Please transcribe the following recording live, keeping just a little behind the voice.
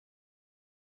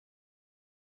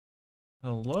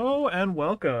Hello and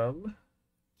welcome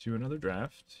to another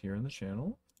draft here on the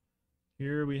channel.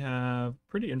 Here we have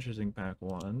pretty interesting pack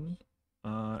one.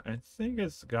 I think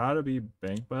it's gotta be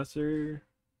Bankbuster.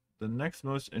 The next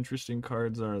most interesting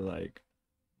cards are like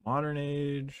Modern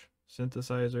Age,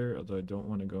 Synthesizer, although I don't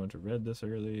want to go into red this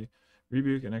early.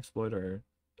 Rebuke and Exploit are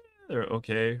they're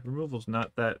okay. Removal's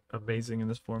not that amazing in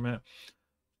this format.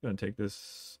 I'm gonna take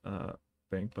this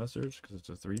Bankbusters because it's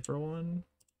a 3-for-1.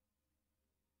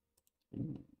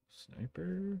 Ooh,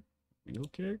 Sniper, Wheel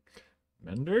Kick,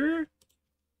 Mender.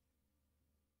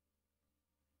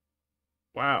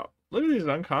 Wow, look at these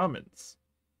uncommons.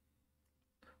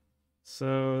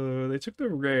 So they took the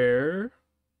rare.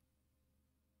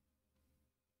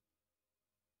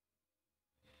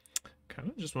 Kind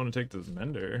of just want to take this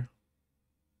Mender.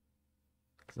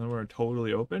 Because then we're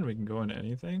totally open. We can go into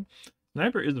anything.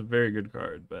 Sniper is a very good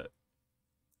card, but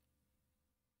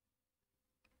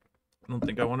I don't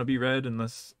think I want to be red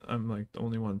unless I'm like the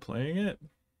only one playing it.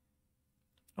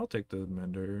 I'll take the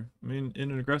Mender. I mean,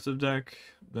 in an aggressive deck,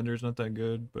 Mender's not that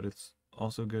good, but it's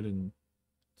also good and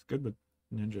it's good with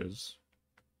ninjas.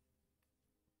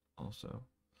 Also,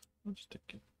 I'll just take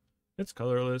it. It's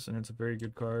colorless and it's a very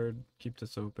good card. Keep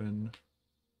this open.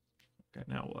 Okay,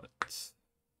 now what?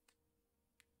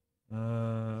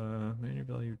 Mana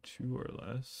value 2 or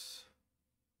less.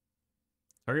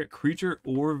 Target creature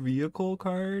or vehicle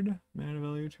card. Mana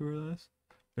value 2 or less.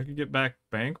 I could get back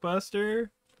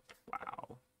Bankbuster.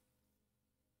 Wow.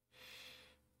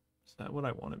 Is that what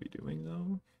I want to be doing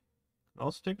though? I'll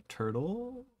also take a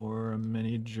turtle or a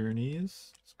many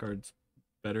journeys. This card's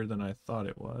better than I thought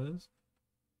it was.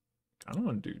 I don't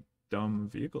want to do dumb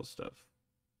vehicle stuff.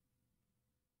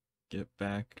 Get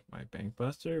back my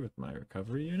Bankbuster with my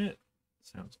recovery unit.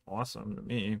 Sounds awesome to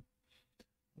me.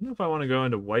 I don't know if I want to go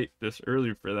into white this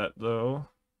early for that though.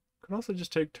 Could also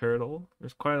just take turtle.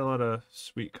 There's quite a lot of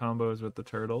sweet combos with the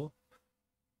turtle.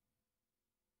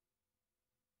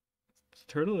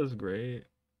 Turtle is great,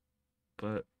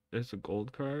 but it's a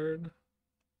gold card.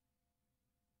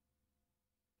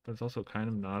 But it's also kind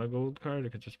of not a gold card.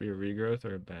 It could just be a regrowth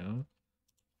or a bound.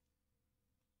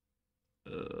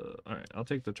 Alright, I'll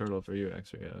take the turtle for you,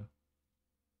 Xrio.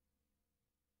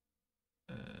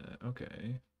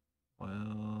 Okay.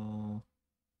 Well,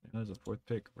 there's a fourth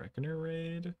pick, Reckoner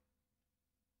Raid.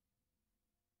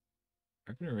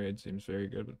 Reckoner Raid seems very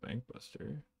good with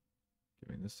Bankbuster.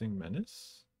 Giving this thing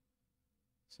Menace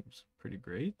seems pretty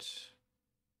great.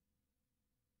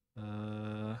 We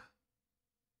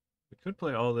could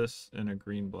play all this in a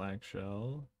green-black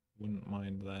shell. Wouldn't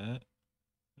mind that.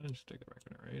 I'll just take the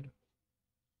Reckoner Raid.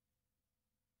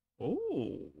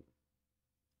 Oh.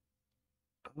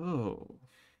 Oh.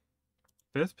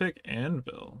 Fifth pick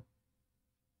Anvil.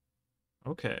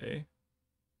 Okay.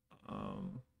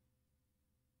 Um.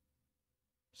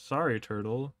 Sorry,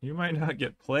 Turtle. You might not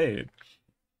get played.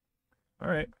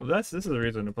 Alright. Well, this is a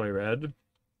reason to play red.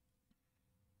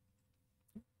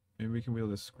 Maybe we can wheel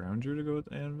this Scrounger to go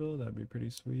with Anvil. That'd be pretty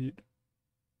sweet.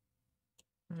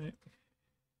 Alright.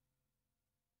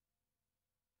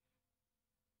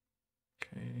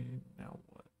 Okay, now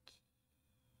what?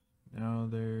 Now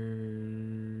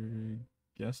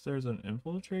guess there's an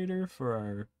infiltrator for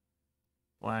our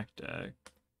black deck.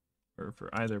 Or for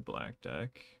either black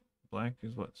deck. Black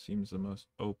is what seems the most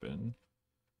open.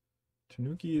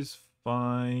 Tanuki is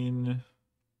fine.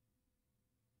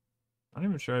 I'm not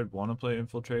even sure I'd want to play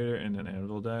Infiltrator in an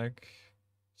Anvil deck.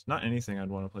 It's not anything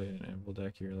I'd want to play in an Anvil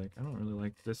deck here. Like, I don't really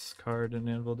like this card in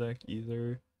Anvil deck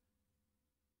either.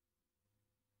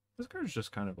 This card's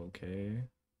just kind of okay.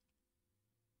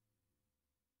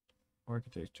 Or I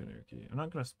could take Tanuki. I'm not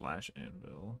going to splash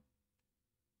Anvil.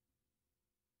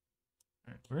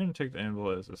 Alright, we're going to take the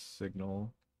Anvil as a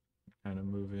signal. Kind of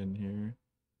move in here.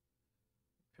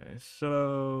 Okay,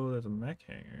 so there's a mech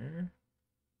hanger.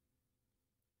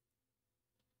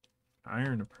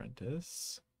 Iron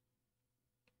Apprentice.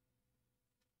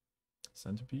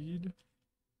 Centipede.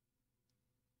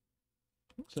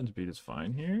 Centipede is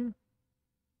fine here.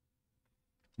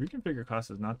 Reconfigure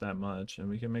cost is not that much, and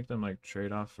we can make them like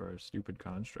trade off for our stupid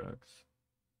constructs.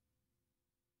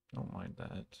 Don't mind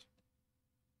that.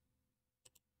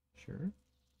 Sure.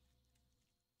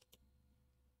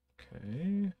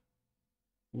 Okay.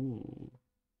 Ooh.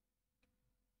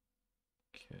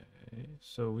 Okay.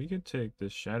 So we could take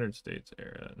this Shattered States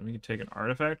era, and we could take an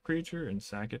artifact creature and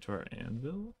sack it to our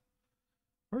anvil.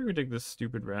 Or we could take this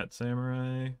stupid rat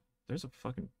samurai. There's a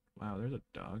fucking wow, there's a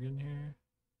dog in here.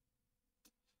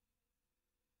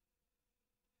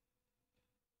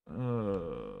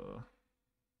 Uh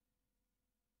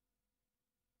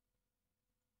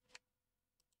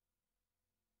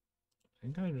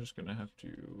think I'm just gonna have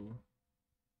to...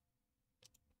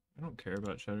 I don't care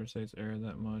about Shadow State's Era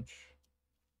that much.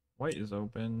 White is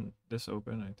open. This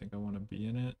open, I think I want to be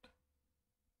in it.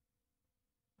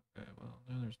 Okay, well,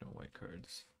 now there's no white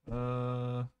cards.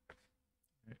 Right,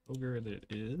 Ogre it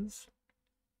is.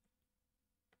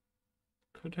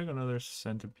 Could take another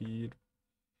Centipede.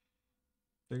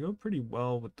 They go pretty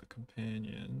well with the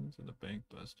companions and the bank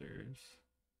busters.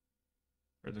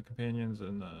 Or the companions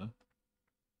and the...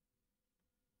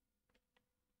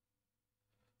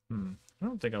 I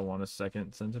don't think I want a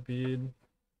second Centipede.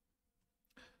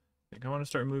 I think I want to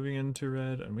start moving into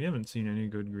red, and we haven't seen any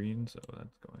good green, so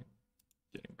that's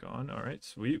getting gone. All right,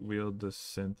 sweet. Wield the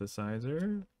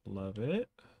synthesizer. Love it.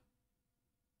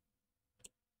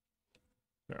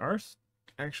 There are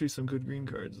actually some good green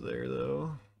cards there,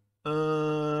 though.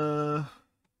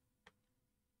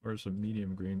 Or some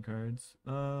medium green cards.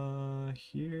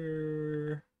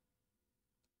 Here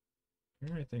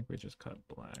I think we just cut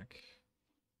black.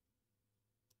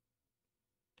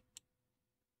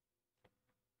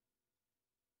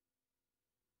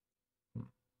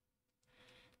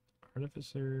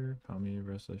 Artificer, Kami,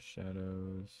 Restless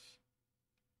Shadows.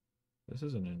 This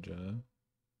is a ninja.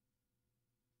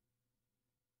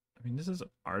 I mean, this is an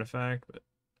artifact, but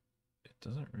it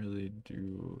doesn't really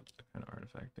do the kind of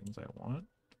artifact things I want.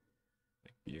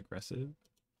 Like, be aggressive.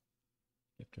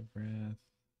 Gift of Wrath.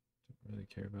 Don't really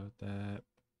care about that.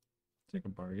 Take a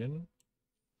bargain.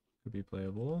 Could be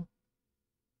playable.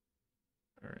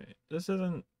 Alright, this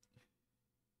isn't...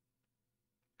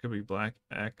 Could be black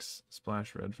X,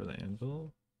 splash red for the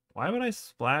anvil. Why would I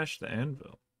splash the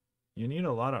anvil? You need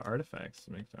a lot of artifacts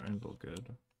to make the anvil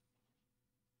good.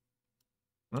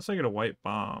 Unless I get a white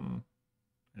bomb,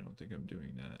 I don't think I'm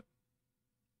doing that.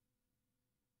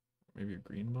 Maybe a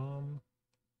green bomb?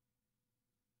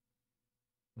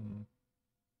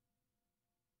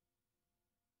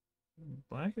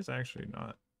 Black is actually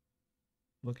not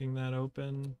looking that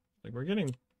open. Like,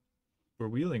 we're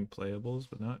wheeling playables,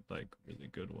 but not like really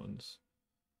good ones.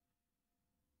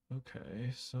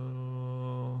 Okay, so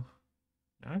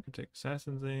now I could take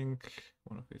Assassin's Ink.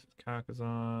 I want to face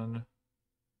Kakazan. I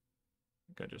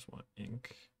think I just want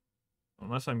ink.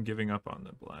 Unless I'm giving up on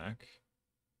the black.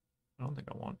 I don't think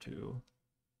I want to.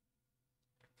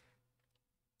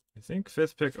 I think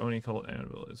 5th pick Oni Cult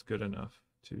Anvil is good enough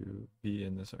to be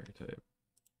in this archetype.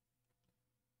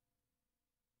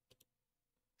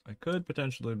 I could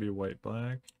potentially be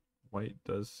white-black. White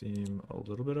does seem a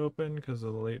little bit open because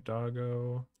of the late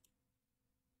doggo.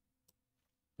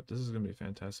 But this is going to be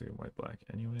fantastic in white-black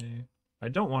anyway. I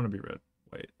don't want to be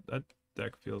red-white. That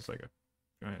deck feels like a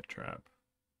giant trap.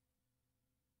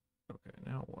 Okay,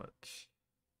 now what?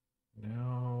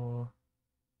 Now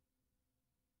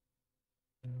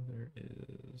there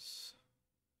is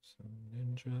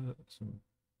some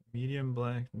medium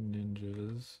black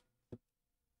ninjas.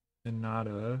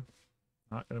 Hinata.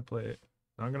 Not gonna play it.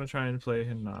 Not gonna try and play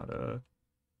Hinata.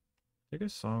 Take a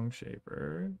Song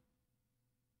Shaper.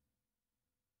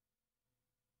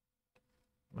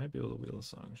 Might be able to wheel a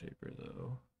Song Shaper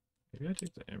though. Maybe I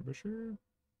take the Ambusher.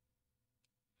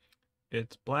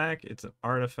 It's black, it's an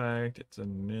artifact, it's a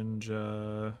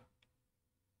ninja.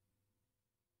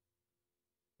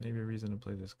 Maybe a reason to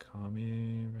play this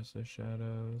Kami, Restless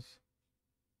Shadows.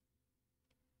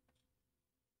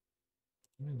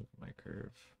 Let me look at my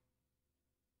curve.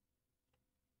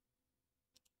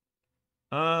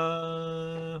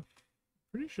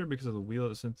 Pretty sure because of the wheel of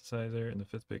the synthesizer and the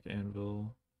 5th pick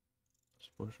anvil, it's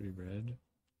supposed to be red.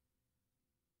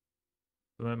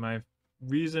 But my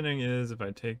reasoning is if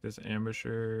I take this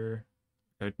ambusher,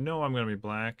 I know I'm gonna be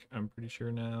black. I'm pretty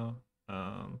sure now.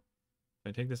 If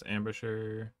I take this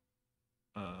ambusher,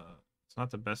 it's not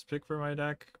the best pick for my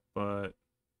deck, but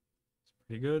it's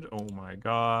pretty good. Oh my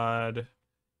god.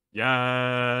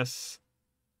 Yes.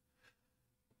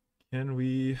 Can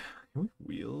we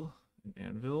wheel an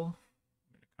anvil?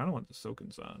 I kind of want the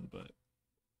Soken-san, but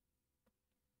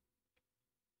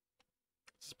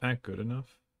is this pack good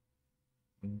enough?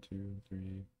 1, 2,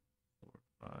 3,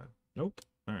 4, 5. Nope.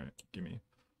 All right, gimme.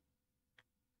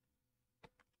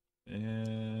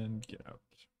 And get out.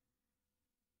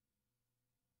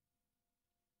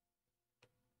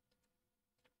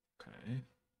 Okay.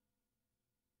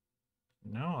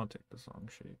 Now I'll take the Song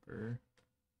Shaper.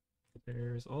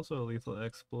 There's also a lethal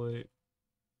exploit,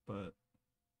 but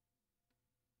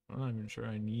I'm not even sure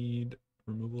I need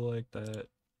removal like that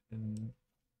in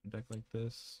a deck like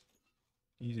this.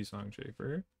 Easy Song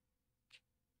Shaper.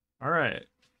 Alright.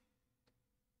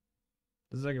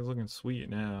 This deck is looking sweet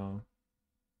now.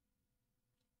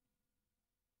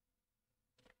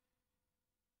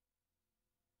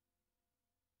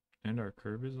 And our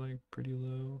curve is like pretty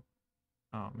low.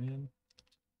 Oh man.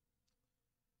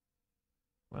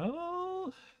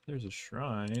 Well, there's a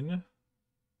shrine.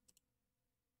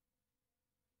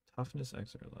 Toughness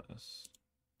X or less.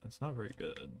 That's not very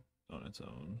good on its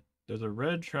own. There's a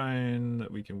red shrine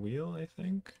that we can wheel, I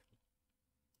think.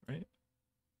 Right?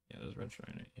 Yeah, there's a red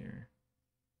shrine right here.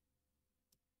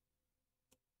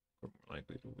 We're more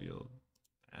likely to wheel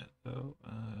that though.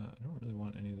 I don't really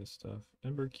want any of this stuff.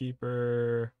 Ember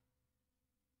Keeper.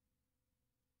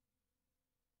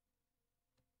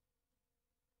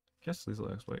 Guess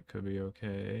Lethal Exploit could be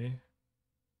okay.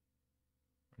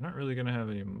 We're not really gonna have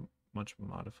any much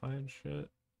modified shit.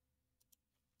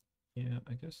 Yeah,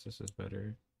 I guess this is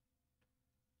better.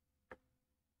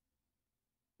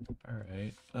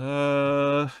 Alright.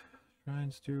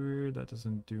 Shrine Steward, that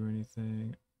doesn't do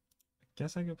anything. I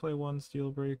guess I could play one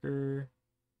Steel Breaker.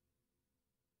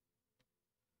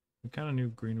 We kind of knew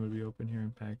green would be open here in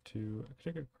pack 2. I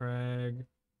could take a Crag,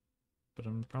 but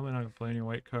I'm probably not gonna play any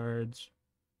white cards.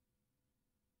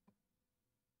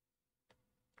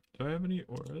 Do I have any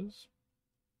auras?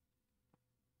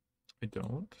 I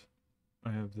don't.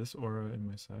 I have this aura in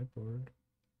my sideboard.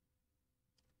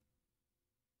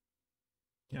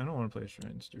 Yeah, I don't want to play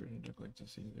Shrine Steward and deck like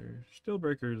this either.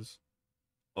 Steelbreaker's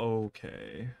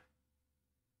okay.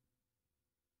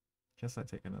 Guess I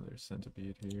take another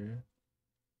Centipede here.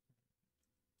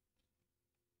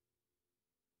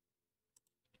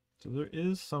 So there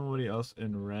is somebody else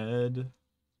in red,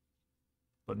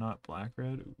 but not black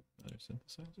red. Ooh, another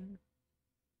synthesizer.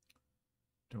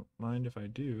 Don't mind if I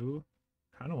do.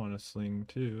 Kind of want to sling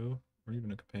too, or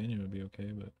even a companion would be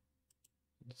okay, but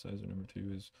synthesizer number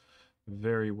 2 is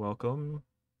very welcome.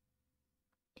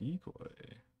 Decoy.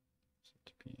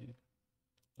 Centipede.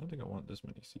 I don't think I want this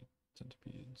many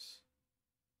centipedes.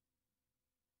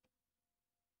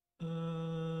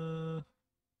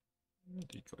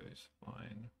 Decoy is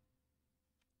fine.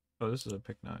 Oh, this is a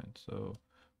pick 9, so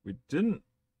we didn't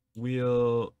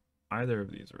wheel either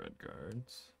of these red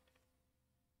cards.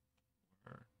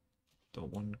 Or the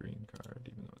one green card,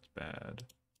 even though it's bad.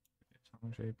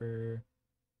 Song Shaper.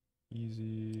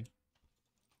 Easy.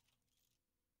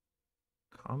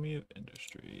 Kami of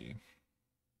Industry.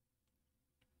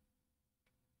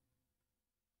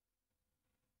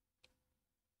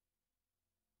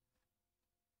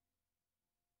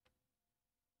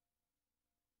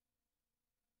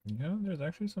 Yeah, there's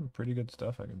actually some pretty good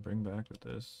stuff I can bring back with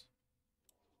this.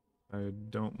 I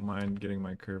don't mind getting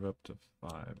my curve up to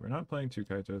 5. We're not playing 2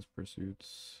 Kaito's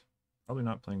Pursuits. Probably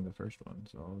not playing the first one,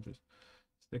 so I'll just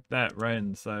stick that right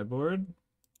in the sideboard.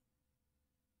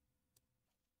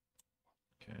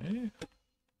 Okay.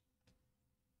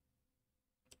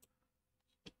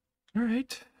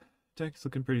 Alright. Deck's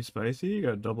looking pretty spicy. You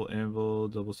got double anvil,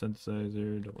 double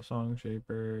synthesizer, double song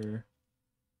shaper,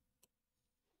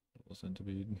 double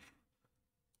centipede.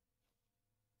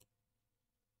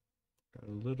 Got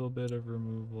a little bit of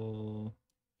removal.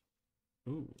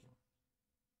 Ooh.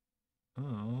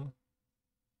 Oh.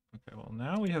 Okay, well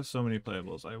now we have so many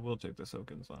playables. I will take the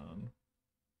Soken-san.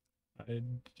 I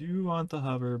do want the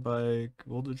hover bike.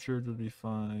 Wounded Church would be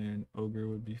fine. Ogre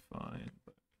would be fine.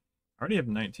 But I already have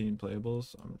 19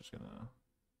 playables, so I'm just gonna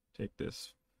take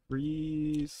this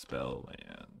free spell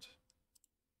land.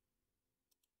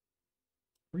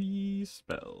 Free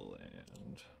spell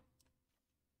land.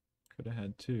 Could have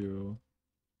had 2.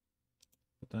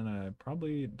 But then I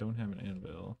probably don't have an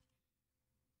anvil.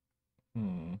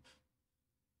 Don't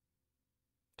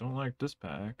like this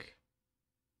pack.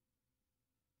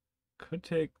 Could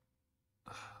take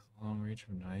Long Reach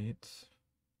of Night.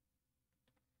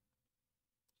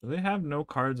 So they have no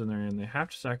cards in there and they have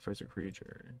to sacrifice a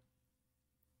creature.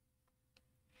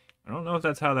 I don't know if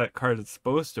that's how that card is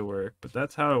supposed to work, but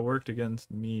that's how it worked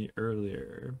against me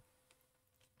earlier.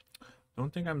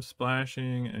 Don't think I'm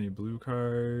splashing any blue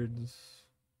cards.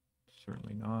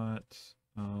 Certainly not.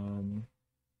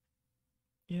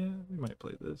 Yeah, we might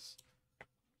play this.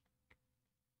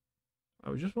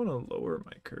 I just want to lower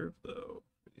my curve though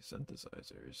for these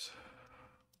synthesizers.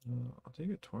 I'll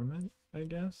take a Torment, I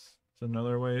guess. It's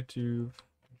another way to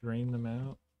drain them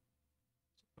out.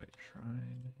 White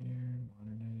Shrine here,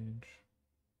 Modern Age.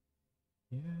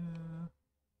 Yeah.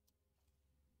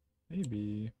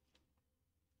 Maybe.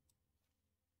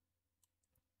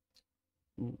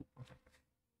 Ooh.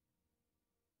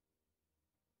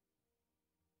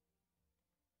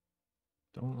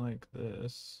 Don't like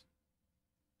this.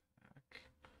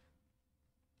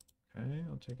 Okay,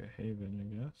 I'll take a Haven, I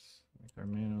guess. Make our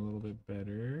mana a little bit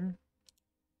better.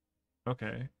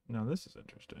 Okay, now this is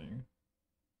interesting.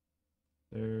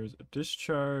 There's a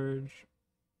Discharge,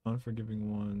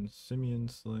 Unforgiving One, Simian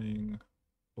Sling,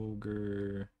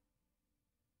 Ogre.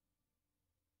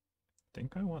 I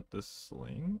think I want this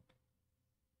sling.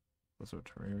 Also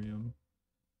Terrarium.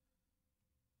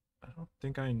 I don't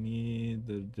think I need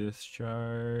the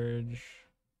discharge.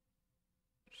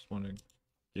 Just want to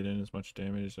get in as much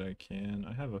damage as I can.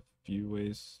 I have a few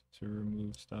ways to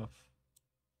remove stuff.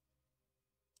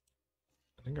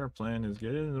 I think our plan is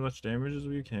get in as much damage as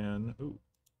we can. Ooh,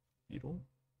 beetle.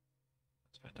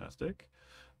 That's fantastic.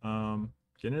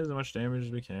 Get in as much damage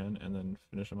as we can and then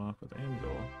finish them off with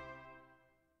anvil.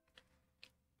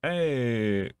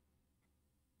 Hey,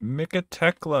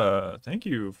 Mikatekla, thank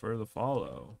you for the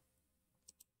follow.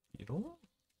 Beetle?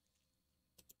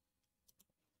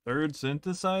 Third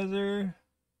synthesizer?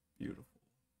 Beautiful.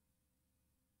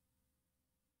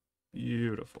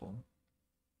 Beautiful.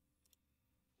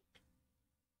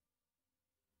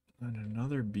 And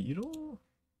another beetle?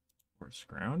 Or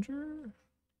scrounger?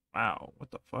 Wow, what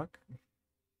the fuck?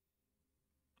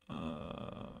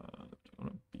 A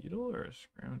beetle or a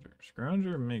scrounger?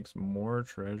 Scrounger makes more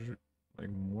treasure, like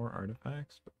more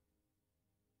artifacts, but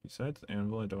besides the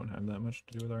anvil, I don't have that much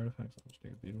to do with artifacts. I'll just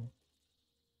take a beetle.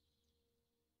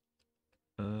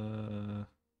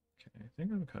 Okay, I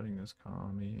think I'm cutting this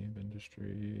Kami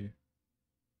industry.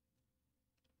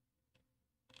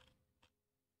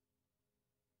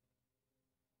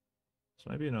 This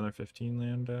might be another 15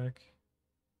 land deck.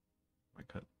 I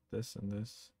cut this and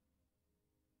this.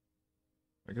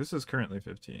 Like, this is currently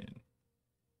 15.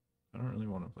 I don't really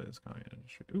want to play this Kami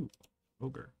industry. Ooh,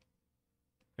 Ogre.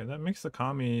 Okay, that makes the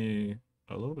Kami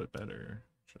a little bit better,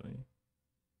 actually.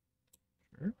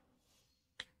 Sure.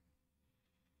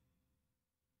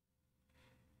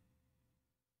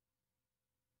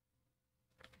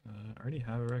 I already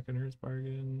have a Reckoner's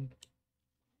Bargain.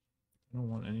 I don't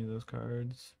want any of those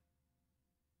cards.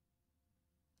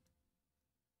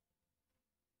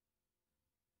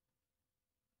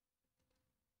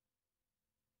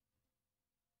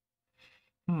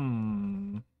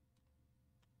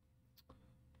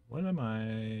 What am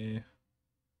I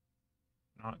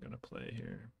not gonna play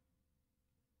here?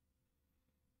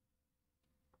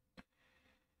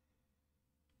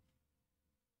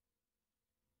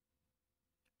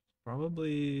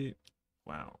 Probably,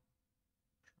 wow.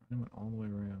 I went all the way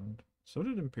around. So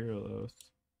did Imperial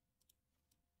Oath.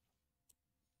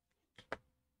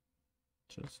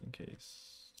 Just in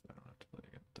case I don't have to play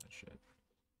against that shit.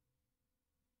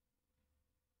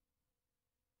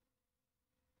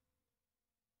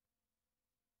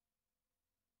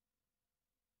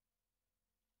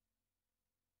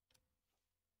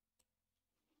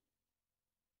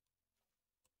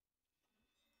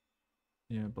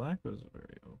 Yeah, black was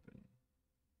very open.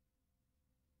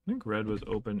 I think red was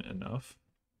open enough.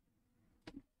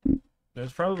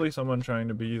 There's probably someone trying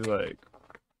to be like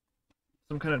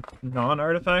some kind of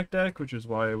non-artifact deck, which is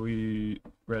why we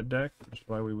red deck, which is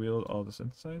why we wield all the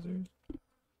synthesizers.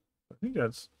 I think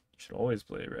that's you should always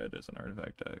play red as an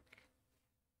artifact deck.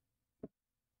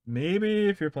 Maybe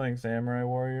if you're playing Samurai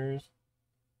Warriors,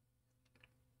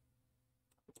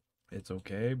 it's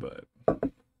okay, but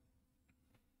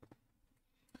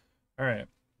all right.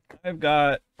 I've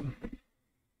got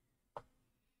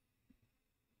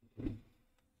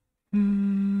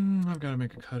I've got to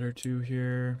make a cut or two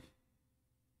here.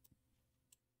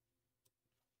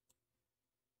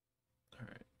 All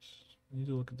right. I need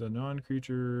to look at the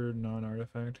non-creature,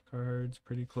 non-artifact cards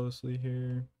pretty closely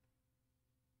here.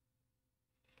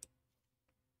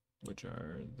 Which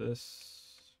are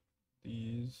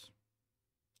these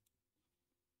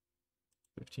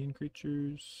 15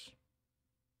 creatures.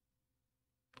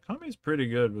 Kami's pretty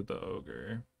good with the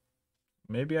ogre.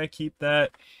 Maybe I keep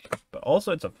that, but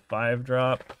also it's a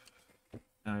 5-drop.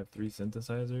 I have 3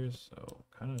 synthesizers, so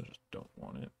kind of just don't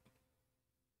want it.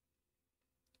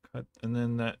 Cut, and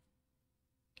then that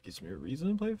gives me a reason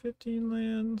to play 15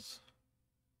 lands,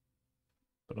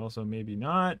 but also maybe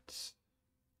not.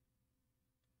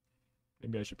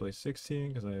 Maybe I should play 16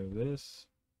 because I have this.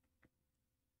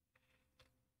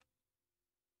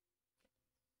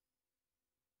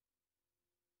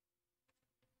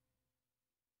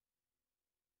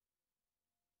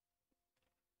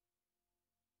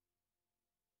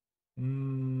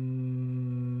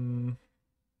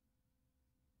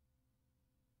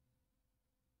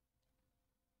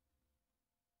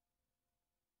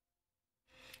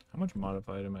 How much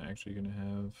modified am I actually going to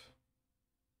have?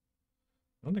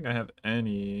 I don't think I have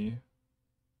any.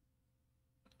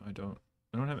 I don't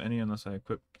have any unless I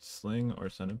equip Sling or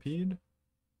Centipede.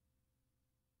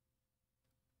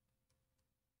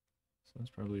 So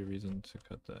that's probably a reason to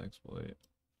cut the exploit.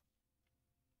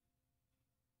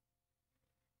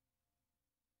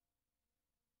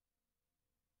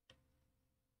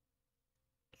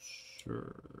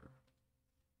 Sure.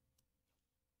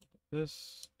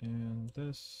 This and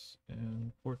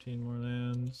 14 more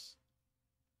lands.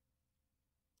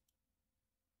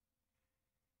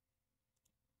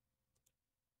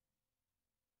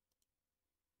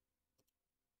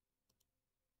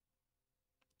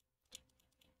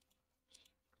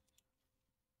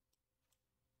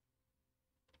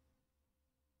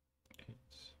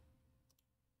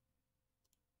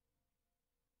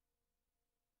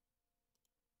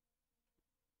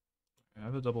 I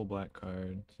have a double black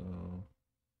card, so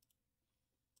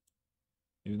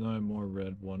even though I have more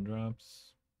red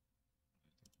 1-drops,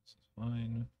 this is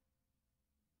fine.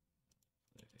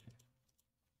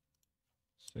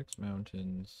 6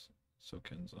 mountains,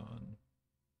 Soken's on.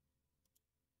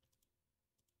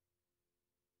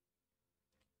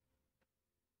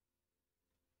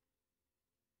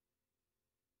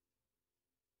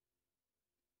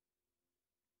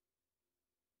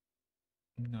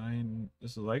 Nine.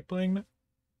 This is like playing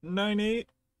 9-8.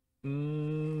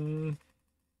 Hmm.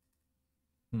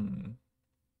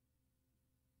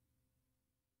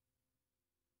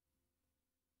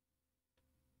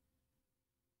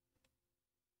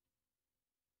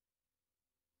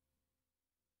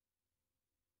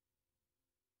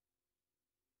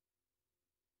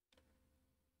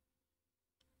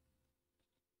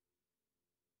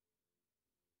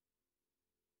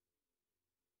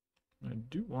 I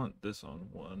do want this on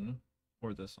 1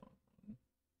 or this on 1.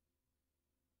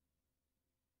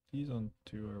 These on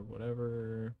 2 or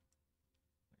whatever.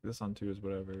 This on 2 is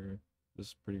whatever. This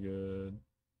is pretty good.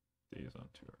 These on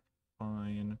 2 are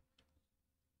fine.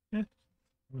 Yeah, I'm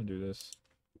gonna do this.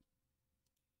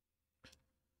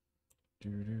 Do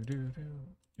do do do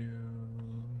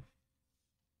do.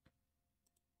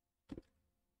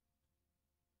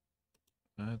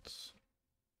 That's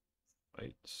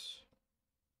fights.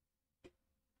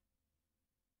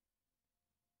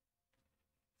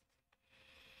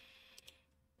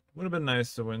 Would have been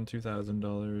nice to win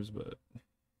 $2,000, but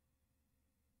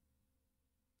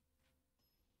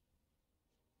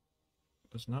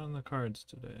it's not in the cards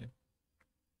today.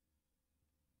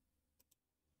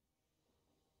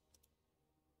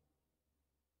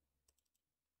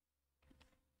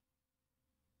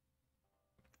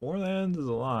 Four lands is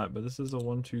a lot, but this is a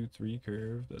 1, 2, 3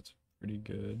 curve. That's pretty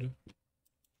good.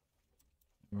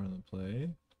 We're on the play.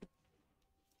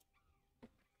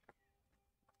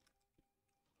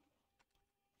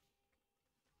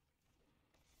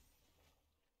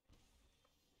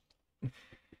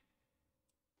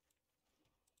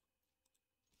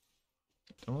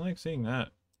 Don't like seeing that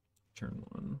turn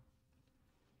 1.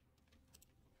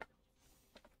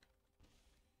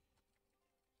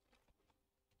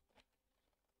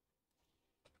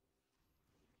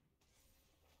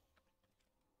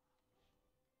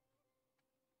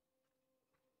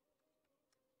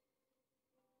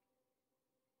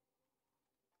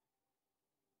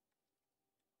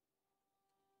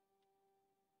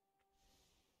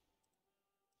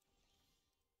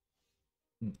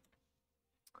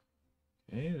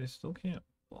 Okay, they still can't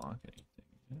block anything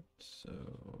yet, so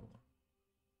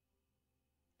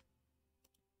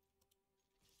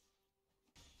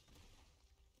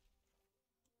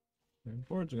their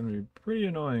board's gonna be pretty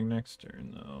annoying next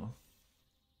turn though.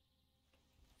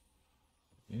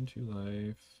 Gain 2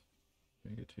 life.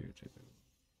 Make it 2, 2.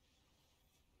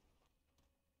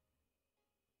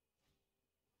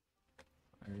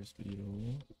 Iris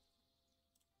Beetle.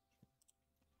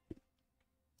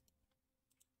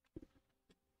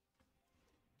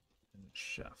 And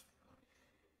Chef.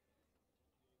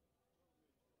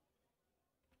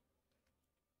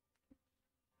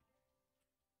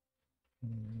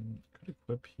 Could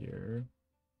equip here.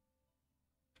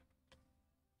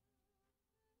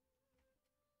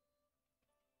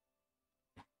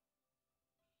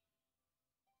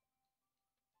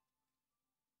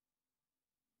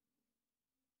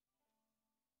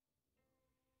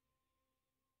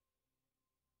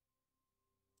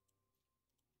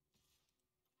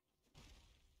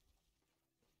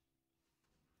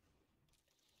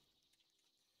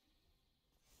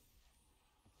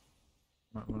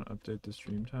 Might want to update the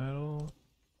stream title.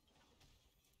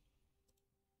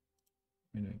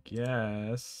 I mean, I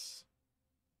guess.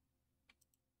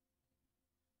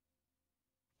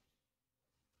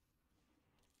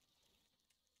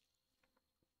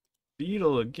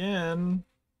 Beetle again.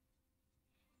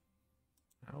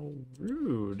 How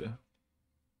rude.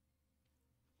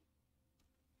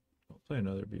 I'll play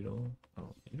another beetle.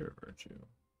 Oh, Eater Virtue.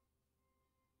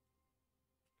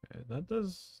 Okay, that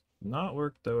does not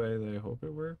work the way they hope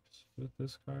it works with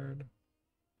this card.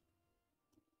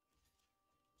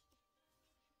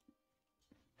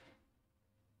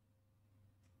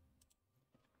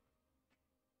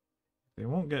 They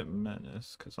won't get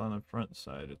Menace, because on the front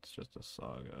side it's just a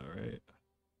Saga, right?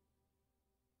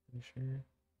 Pretty sure.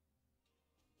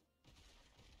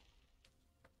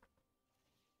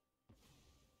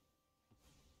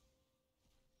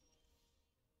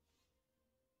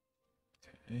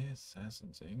 Okay,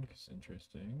 Assassin's Ink is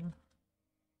interesting.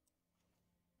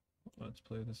 Let's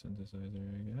play the synthesizer,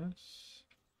 I guess.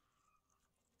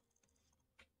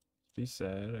 Be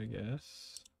sad, I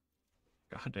guess.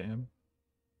 Goddamn.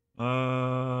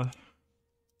 Okay.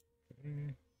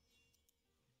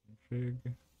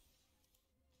 Fig.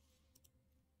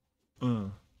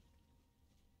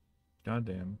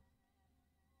 Goddamn.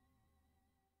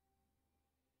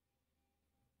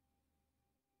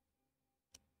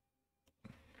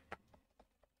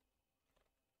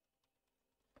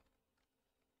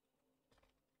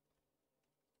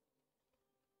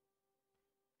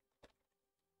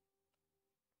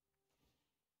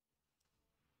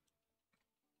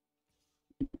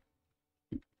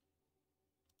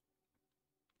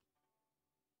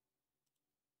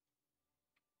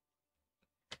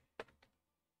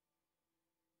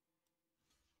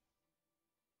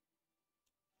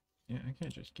 Yeah, I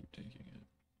can't just keep taking it.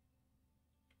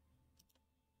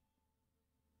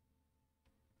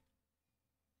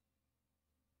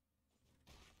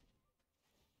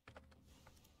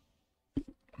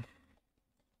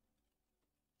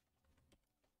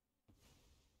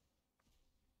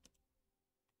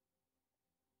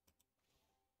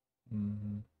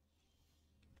 Mm-hmm.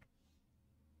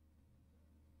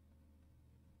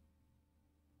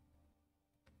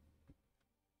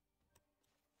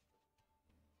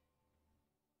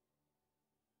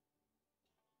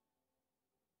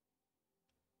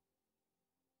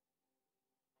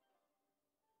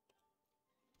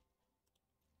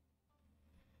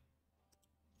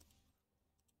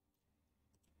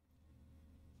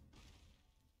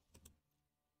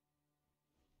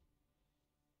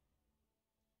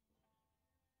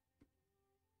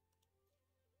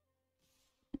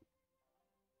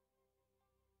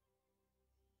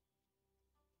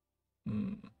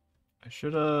 I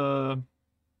should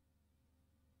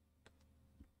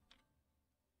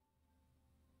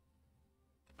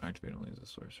activate only as a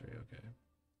sorcery,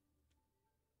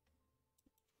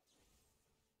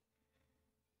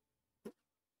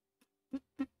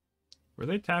 okay. Were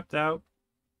they tapped out?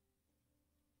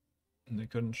 And they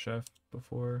couldn't chef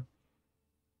before?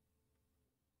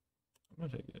 I'm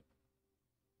gonna take it.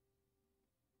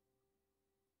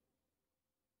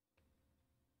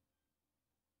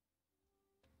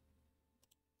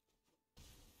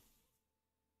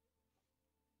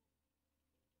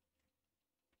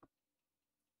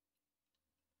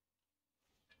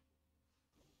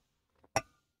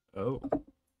 Oh.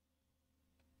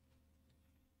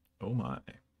 Oh my.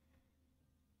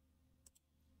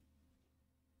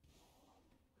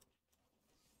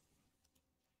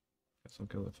 Guess I'll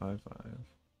kill it 5/5.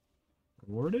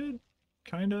 Rewarded?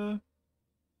 Kinda.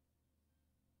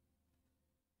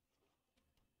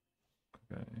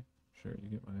 Okay. Sure, you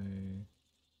get my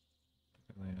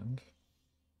land.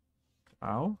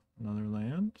 Ow. Another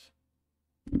land.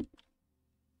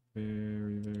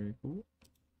 Very, very cool.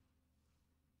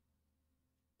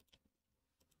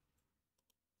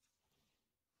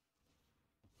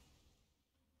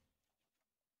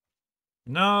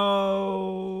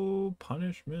 No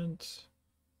punishment.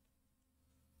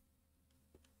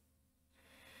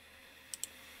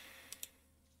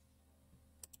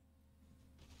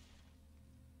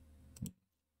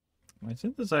 My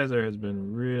synthesizer has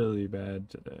been really bad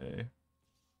today.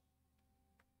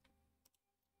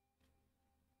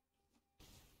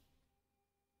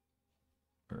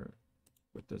 Or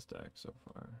with this deck so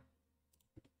far.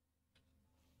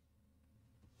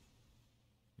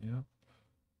 Yep.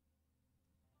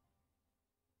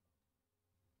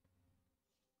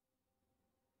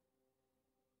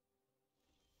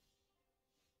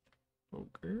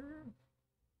 Okay.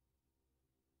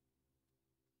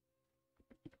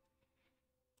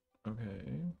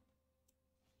 Okay.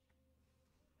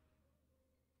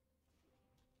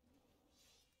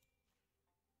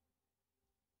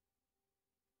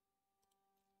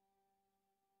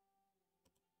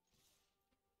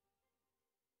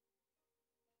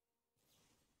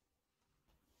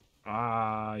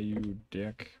 Ah, you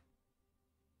dick.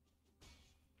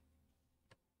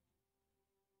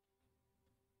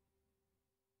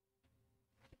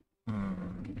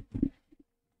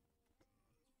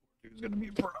 Dude's gonna be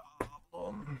a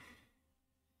problem.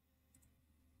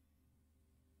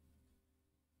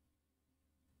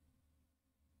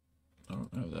 I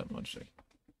don't have that much.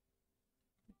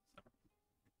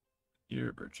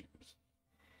 Your virtues.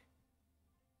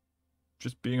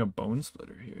 just being a bone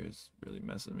splitter here is really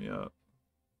messing me up.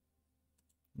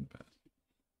 Okay.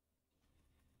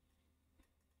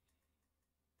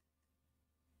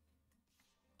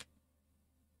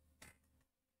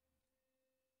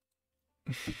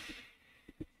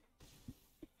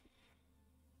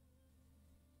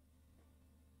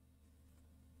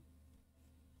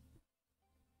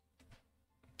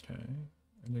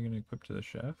 Are they going to equip to the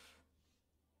chef?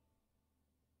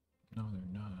 No, they're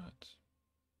not.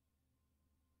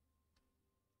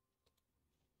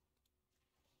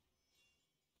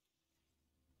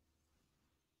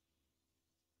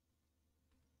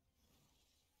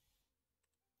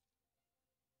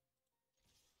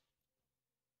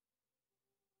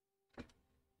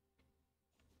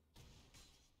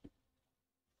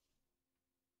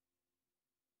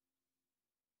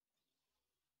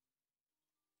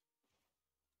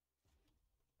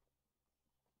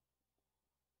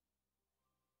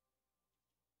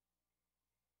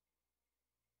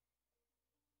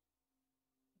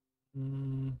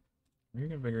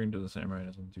 Reconfiguring to the samurai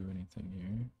doesn't do anything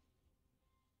here.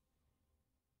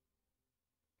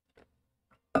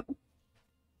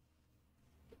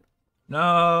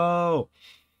 No!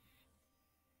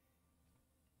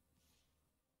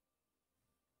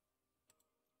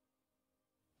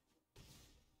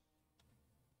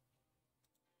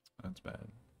 That's bad.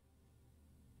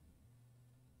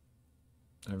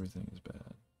 Everything is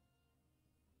bad.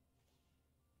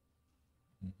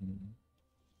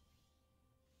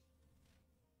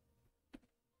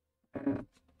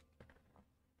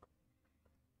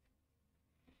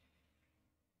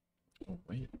 Oh,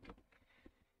 wait.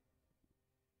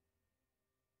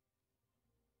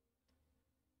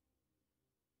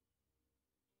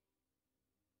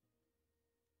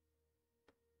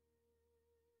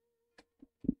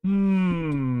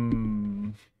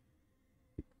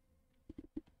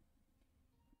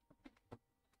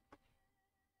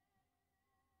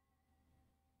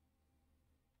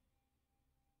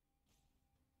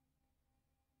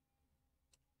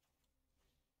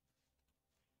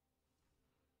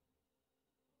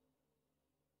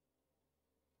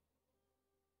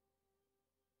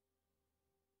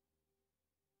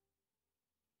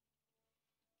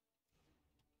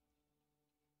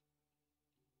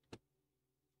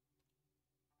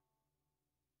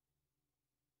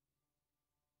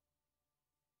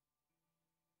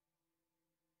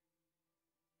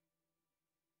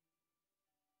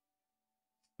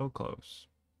 So close.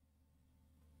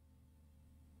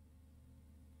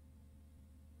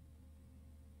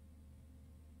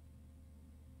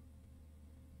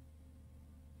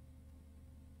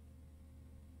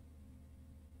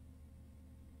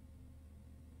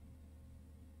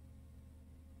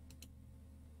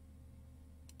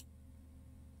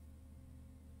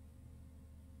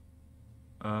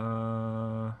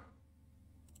 I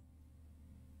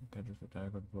think I just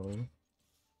attack with both.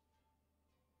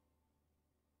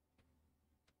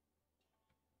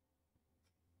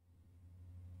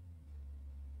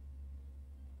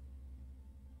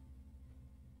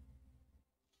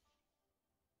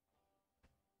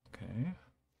 Okay.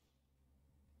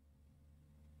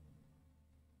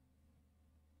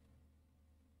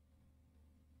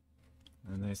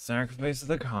 And they sacrifice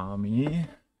the Kami.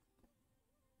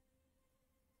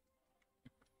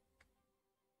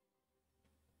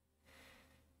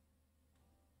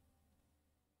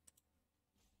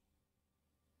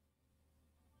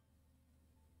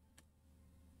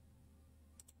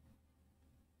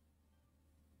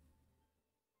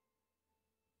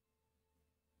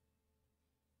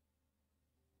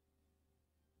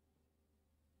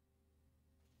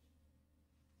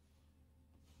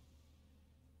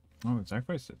 Oh, it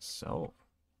sacrificed itself.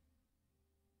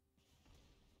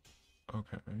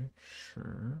 Okay,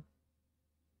 sure.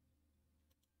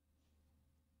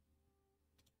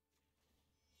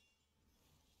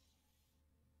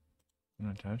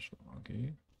 And attach the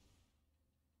monkey.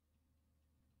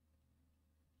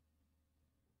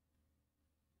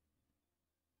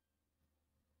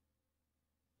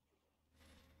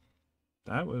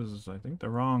 That was, I think, the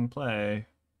wrong play.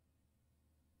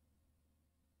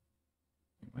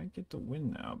 We might get to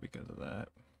win now because of that.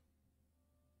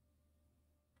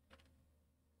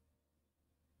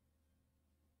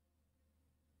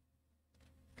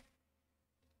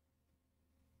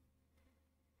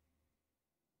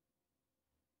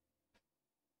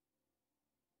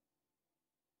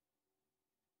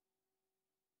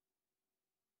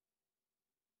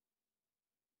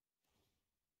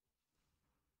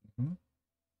 Mm-hmm.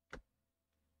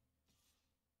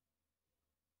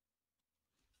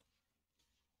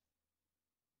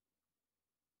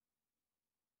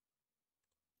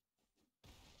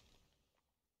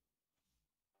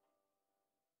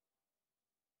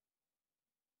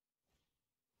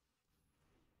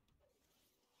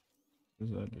 What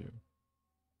does that do?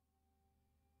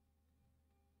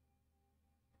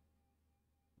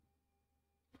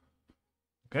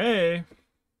 Okay.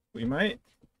 We might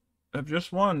have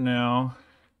just won now.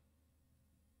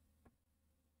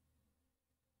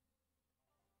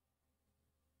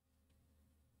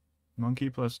 Monkey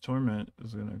plus Torment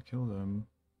is gonna kill them.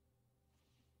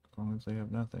 As long as they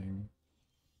have nothing.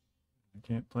 I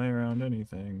can't play around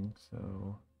anything,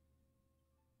 so...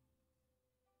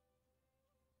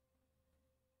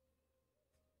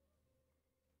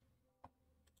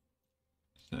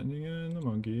 Sending in the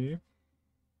monkey.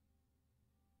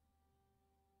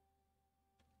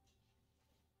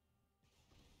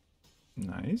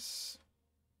 Nice.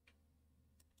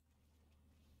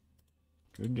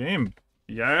 Good game.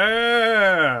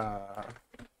 Yeah!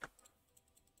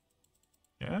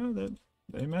 Yeah,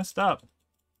 they messed up.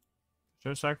 Should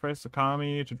have sacrificed the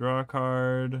Kami to draw a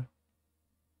card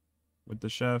with the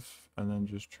chef, and then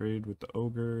just trade with the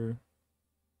ogre.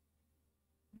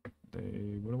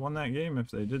 They would have won that game if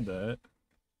they did that.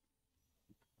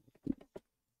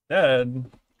 Dead.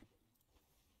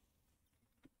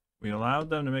 We allowed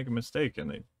them to make a mistake, and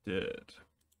they did. It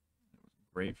was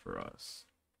great for us.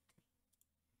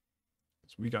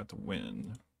 We got to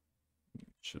win. We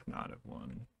should not have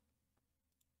won.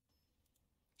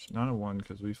 Should not have won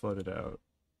because we floated out.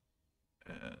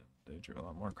 And they drew a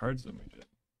lot more cards than we did.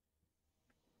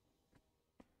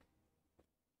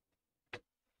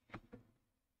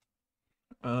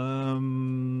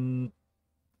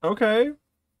 Okay.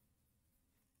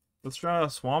 Let's try a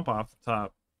swamp off the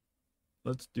top.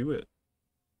 Let's do it.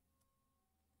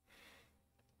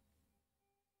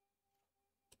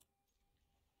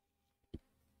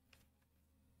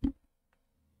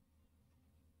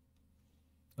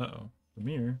 Uh-oh. The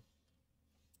mirror.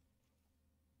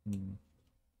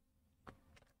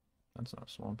 That's not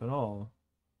swamp at all.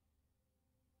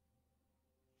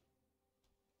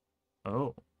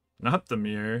 Oh. Not the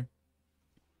mirror.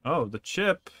 Oh, the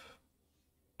chip.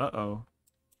 Uh-oh.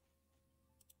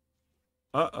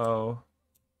 Uh-oh.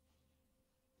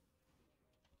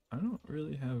 I don't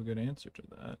really have a good answer to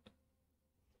that.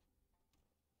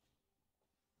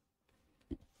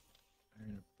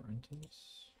 Iron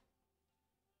Apprentice.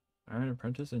 Iron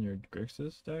Apprentice in your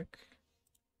Grixis deck?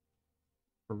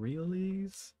 For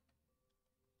realsies?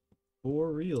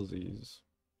 For realsies.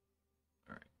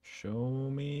 Alright, show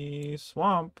me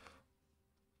swamp.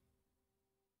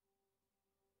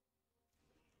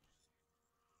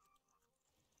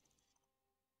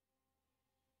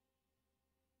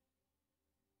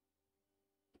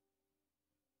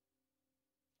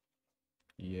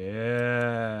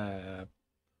 Yeah,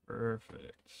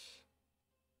 perfect.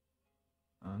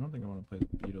 I don't think I want to play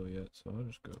the beetle yet, so I'll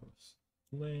just go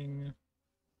sling.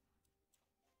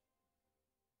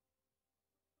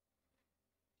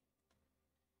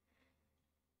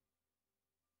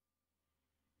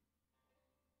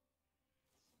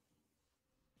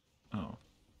 Oh.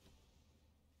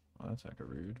 Well, that's hecka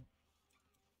rude.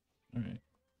 Alright.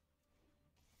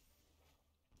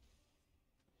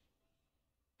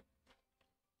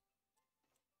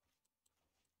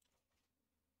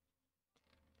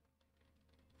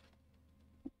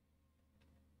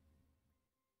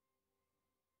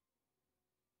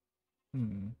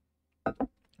 What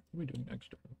are we doing next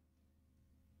turn?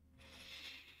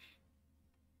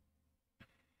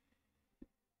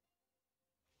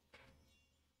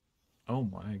 Oh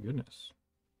my goodness.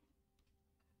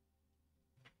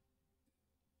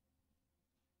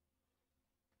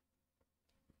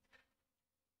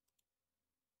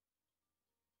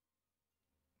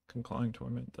 Can Clawing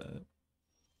Torment that?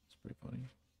 It's pretty funny.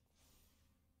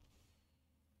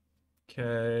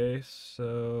 Okay,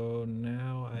 so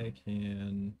now I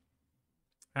can...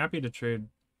 Happy to trade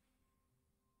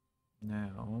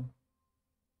now.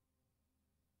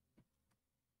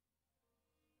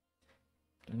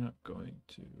 They're not going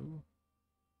to.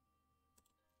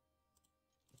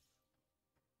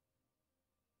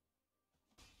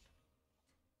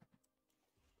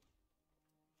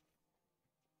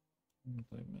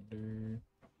 Play Mender.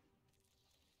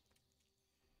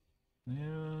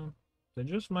 Yeah, they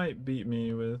just might beat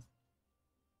me with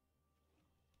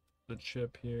the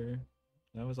chip here.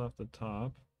 That was off the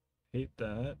top. Hate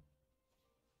that.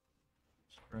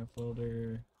 Scrap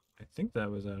Welder. I think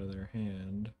that was out of their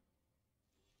hand.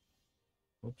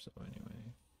 Hope so,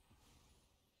 anyway.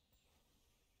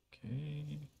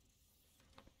 Okay.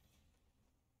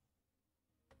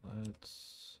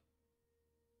 Let's...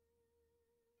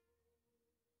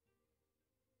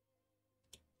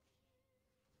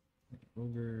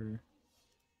 Ogre.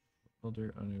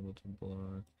 Welder unable to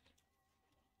block.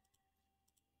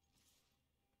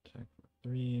 Attack for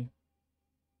 3.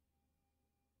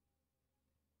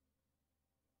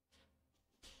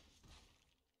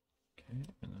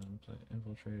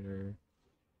 Infiltrator.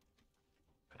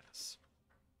 Pass.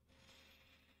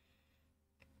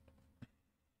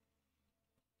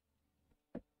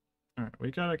 Alright,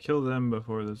 we gotta kill them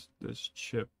before this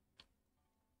chip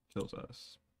kills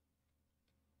us.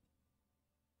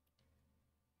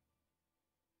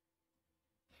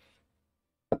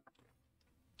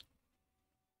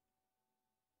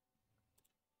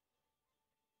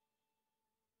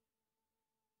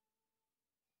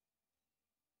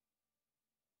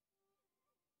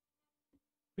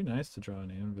 Be nice to draw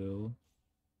an anvil.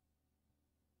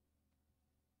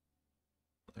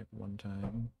 Like one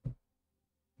time.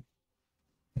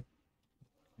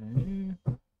 Okay.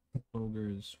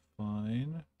 Ogre's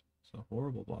fine. It's a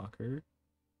horrible blocker.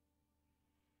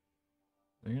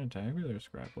 They're gonna attack me with their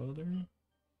scrap welder?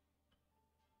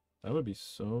 That would be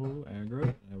so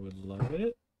aggro. I would love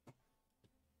it.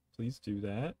 Please do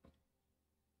that.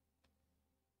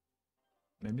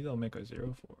 Maybe they'll make a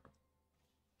 0-4.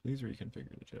 Please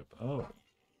reconfigure the chip. Oh.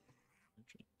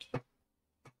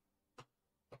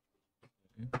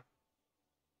 Okay.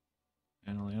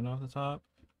 And a land off the top.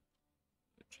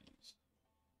 Jeez.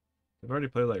 They've already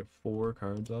played like 4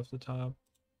 cards off the top.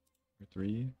 Or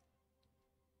 3.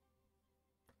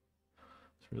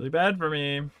 It's really bad for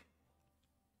me.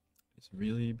 It's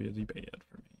really, really bad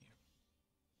for me.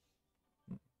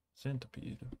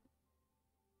 Centipede.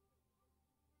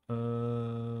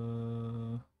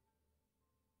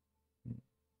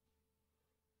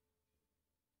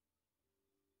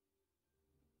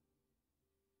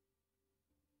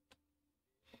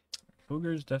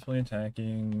 Ogre's definitely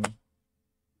attacking.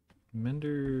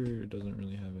 Mender doesn't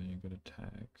really have any good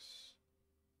attacks.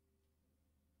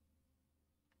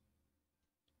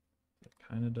 It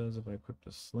kind of does if I equip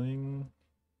the sling.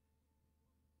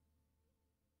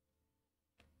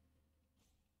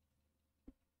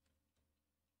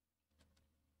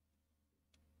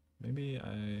 Maybe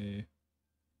I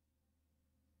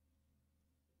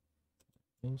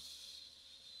will.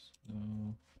 No,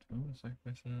 do I want to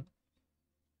sacrifice that?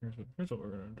 Here's what we're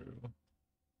gonna do.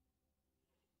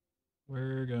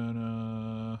 We're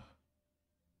gonna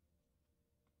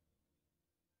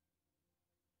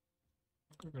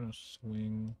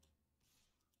swing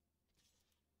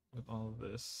with all of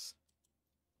this.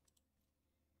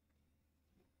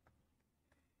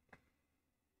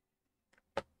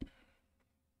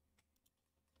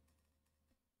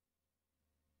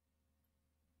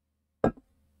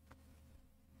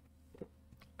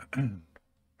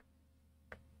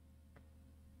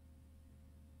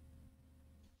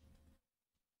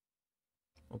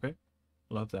 Okay,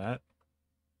 love that.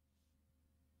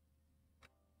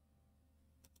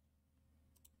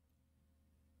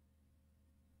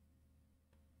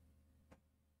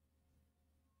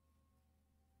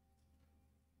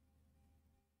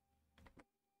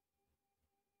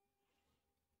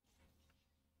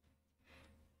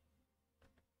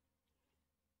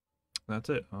 That's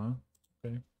it, huh?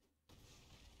 Okay.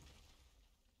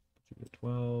 Put you at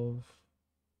 12.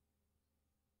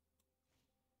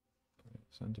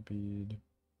 Centipede.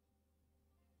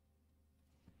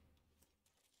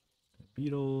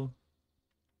 Beetle.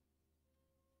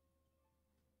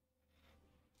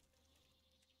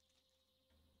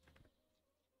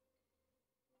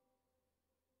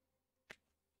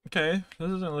 Okay,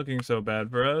 this isn't looking so bad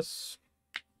for us.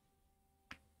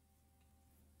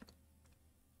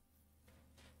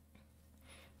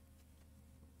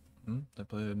 Did I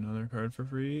play another card for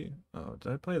free? Oh,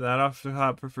 did I play that off the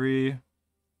top for free?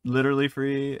 Literally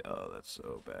free? Oh, that's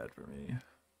so bad for me.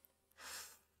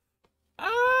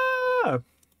 Ah!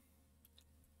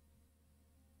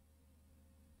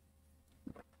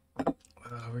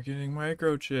 We're getting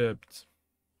microchipped.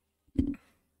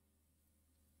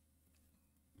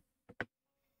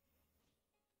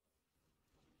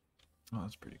 Oh,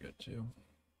 that's pretty good too.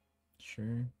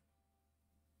 Sure.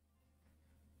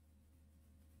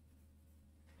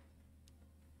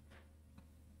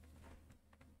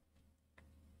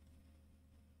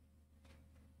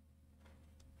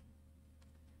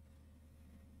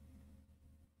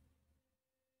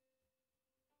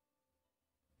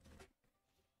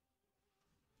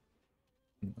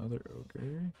 Another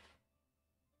ogre.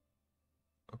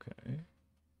 Okay.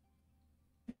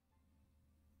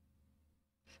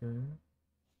 Sure.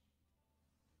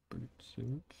 Brute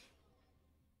suit.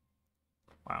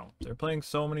 Wow, they're playing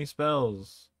so many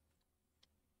spells.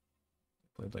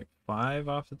 They played like 5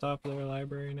 off the top of their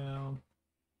library now.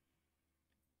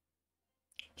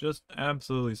 Just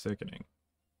absolutely sickening.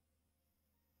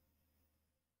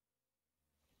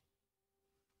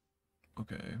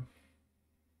 Okay.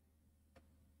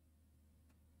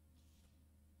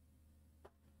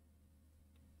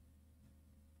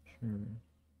 Sure.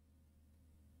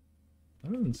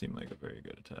 That doesn't seem like a very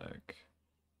good attack.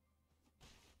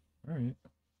 Alright.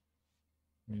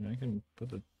 I mean, I can put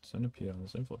the centipede on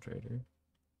this infiltrator.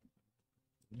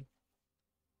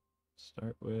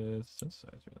 Start with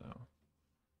synthesizer though.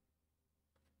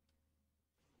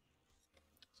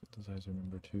 Synthesizer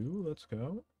number 2, let's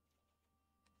go.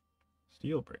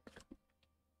 Steel breaker.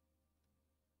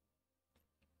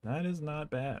 That is not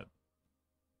bad.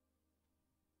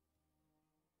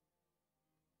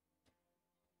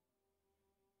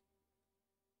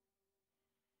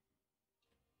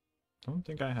 I don't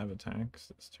think I have attacks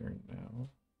this turn now.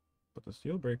 But the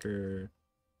steel breaker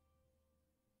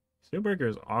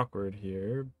is awkward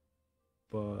here,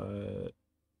 but I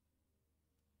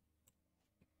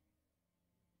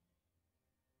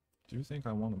do think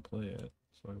I want to play it,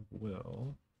 so I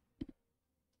will.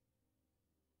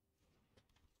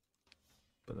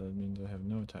 But that means I have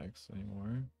no attacks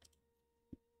anymore.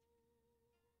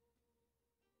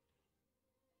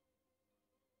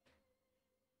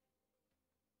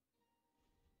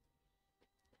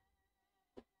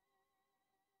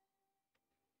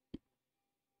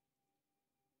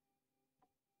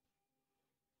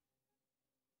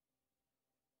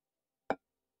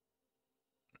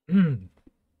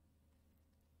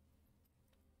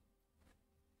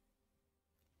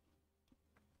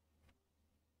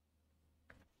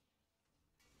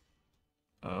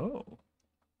 Oh.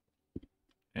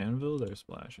 Anvil, they're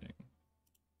splashing.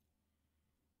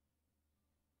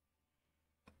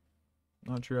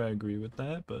 Not sure I agree with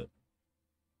that, but it's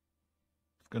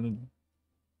gonna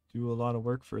do a lot of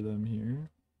work for them here.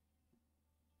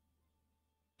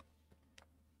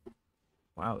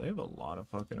 Wow, they have a lot of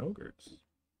fucking ogres.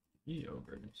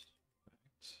 Ogres.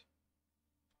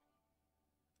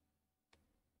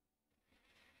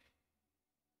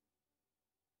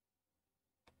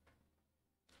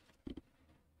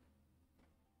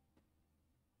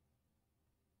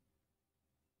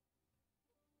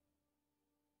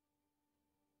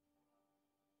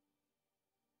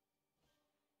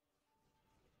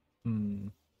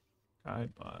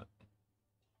 Guidebot.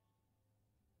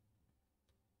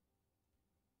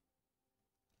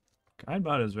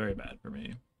 Guidebot is very bad for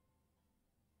me.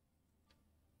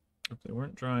 If they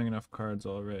weren't drawing enough cards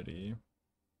already.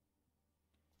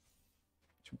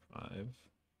 2-5.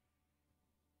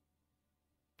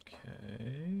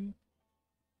 Okay.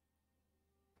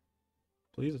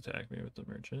 Please attack me with the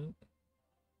merchant.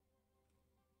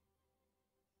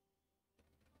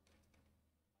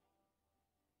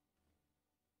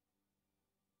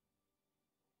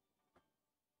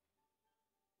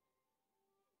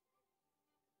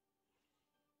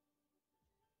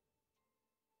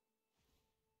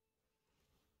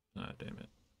 Ah, damn it.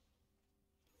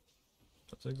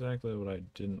 That's exactly what I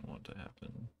didn't want to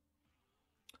happen.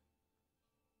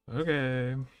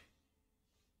 Okay.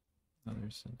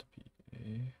 Another centipede.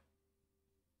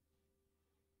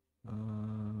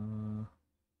 Okay,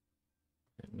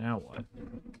 now what?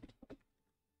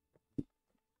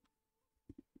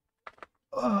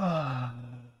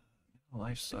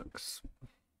 Life sucks.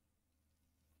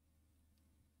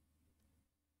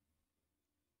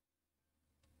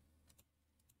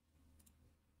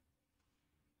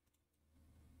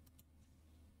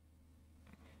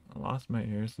 I lost my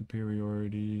air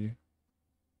superiority.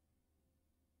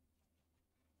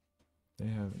 They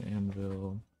have an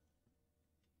anvil.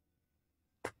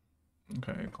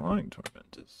 Okay, clawing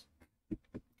torment is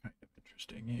kind of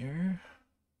interesting here.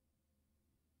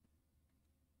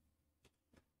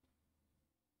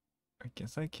 I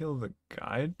guess I kill the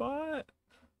guide bot?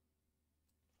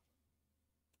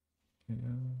 Yeah.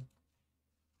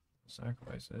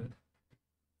 Sacrifice it.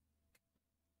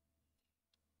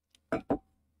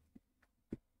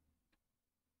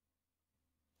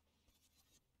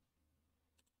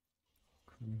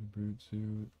 Crew brute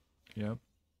suit. Yep.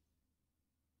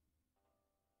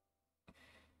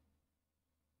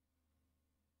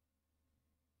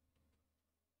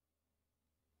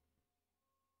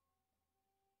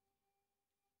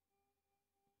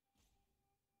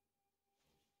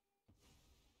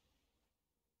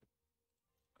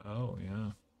 Oh,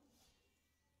 yeah.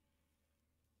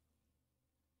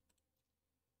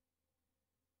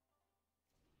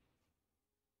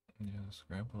 Yeah, the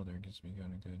scrap welder gets me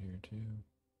kind of good here, too.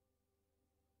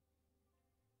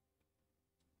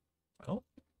 Well.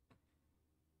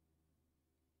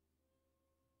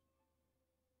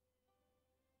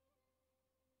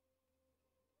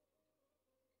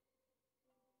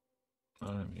 I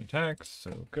don't have any attacks,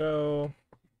 so go.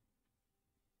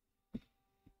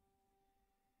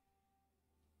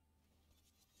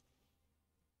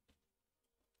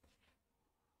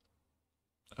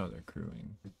 Oh, they're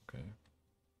crewing. Okay.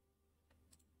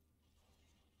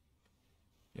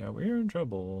 Yeah, we're in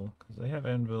trouble because they have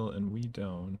anvil and we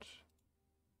don't.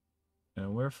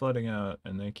 And we're flooding out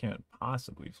and they can't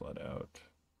possibly flood out.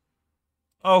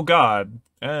 Oh god!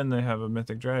 And they have a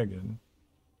mythic dragon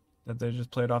that they just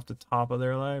played off the top of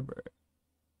their library.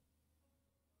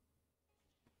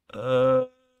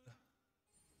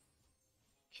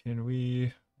 Can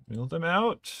we mill them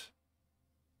out?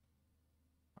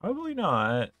 Probably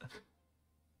not.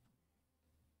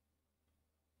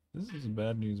 This is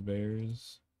bad news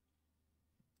bears.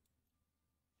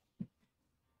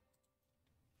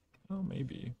 Oh,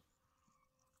 maybe.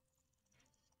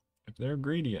 If they're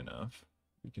greedy enough,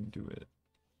 we can do it.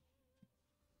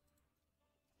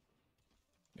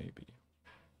 Maybe.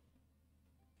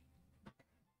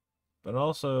 But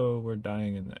also, we're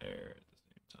dying in the air at the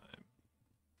same time.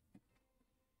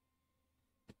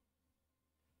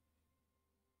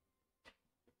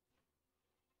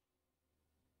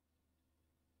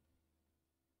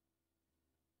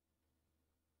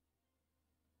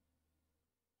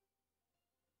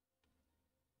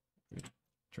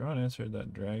 Draw an answer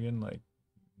that dragon, like,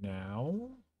 now?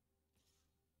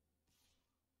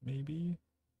 Maybe?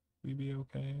 We be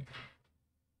okay?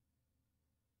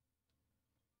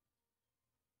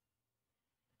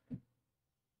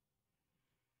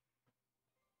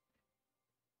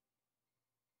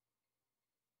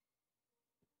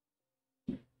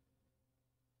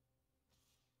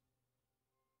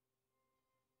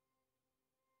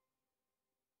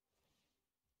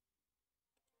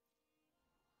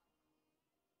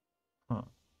 Huh.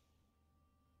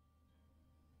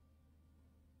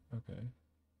 Okay.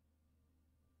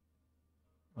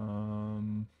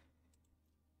 Um...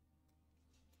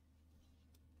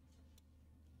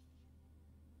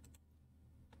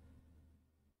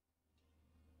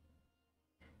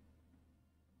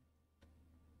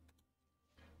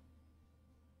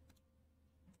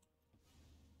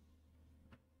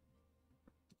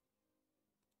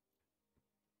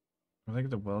 I think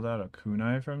to weld out a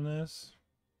kunai from this.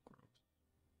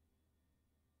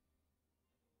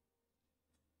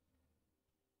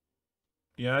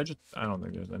 Yeah, I don't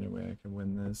think there's any way I can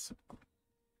win this.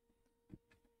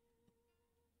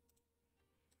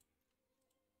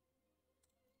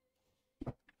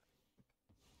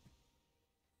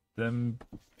 Them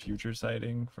future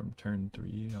sighting from turn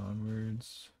 3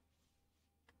 onwards.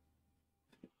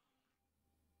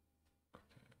 Okay,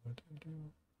 what did I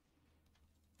do?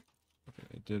 Okay,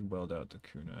 they did weld out the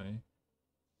kunai.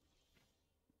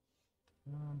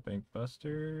 Bank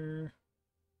Buster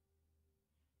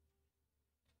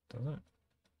doesn't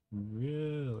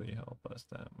really help us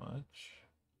that much.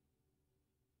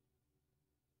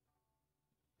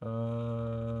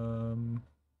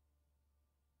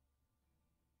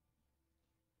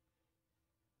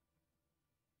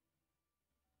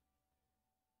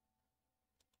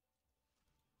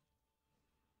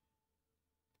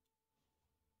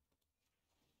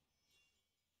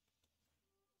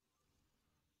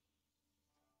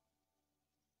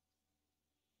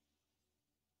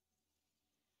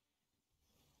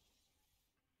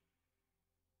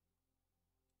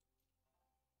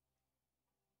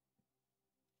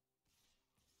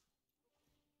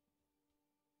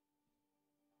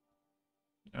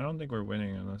 I don't think we're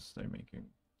winning unless they're making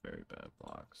very bad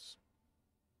blocks.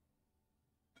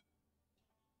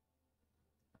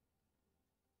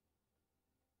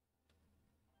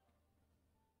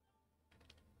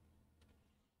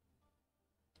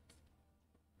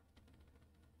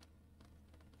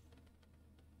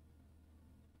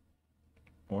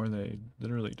 Or they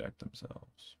literally deck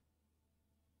themselves.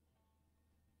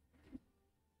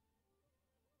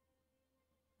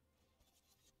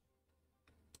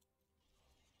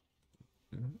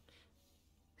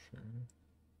 Sure.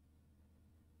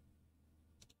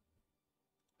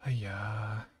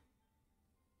 Hiya.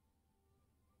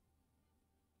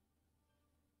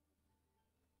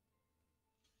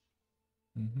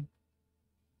 Mm-hmm.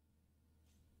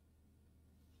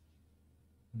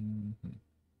 Mm-hmm.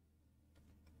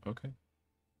 Okay.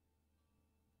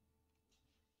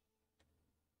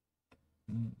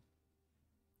 Mm.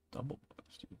 Double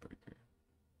Steel Breaker.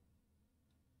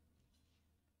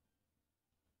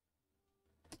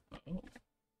 Oh.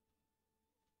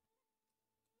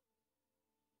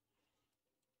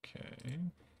 Okay.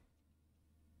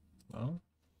 Well,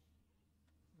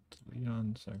 lead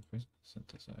on sacrifice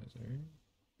synthesizer.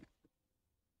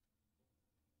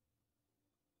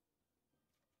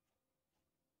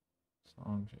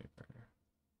 Song Shaper.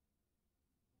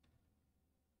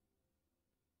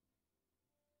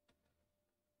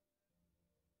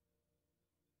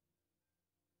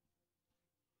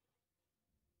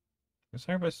 I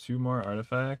sacrifice 2 more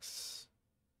artifacts.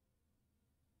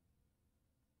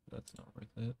 That's not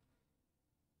worth it.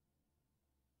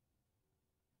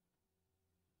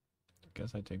 I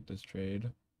guess I take this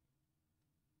trade.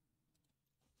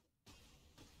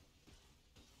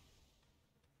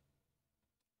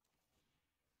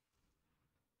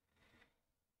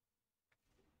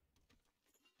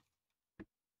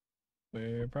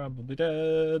 We're probably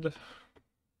dead.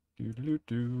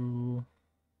 Doo-doo-doo-doo.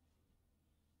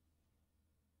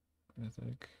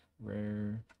 Mythic.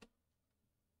 Rare.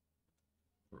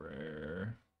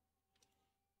 Rare.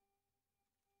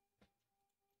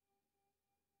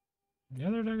 Yeah,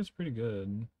 their deck is pretty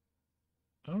good.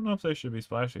 I don't know if they should be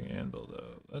splashing Anvil,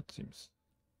 though. That seems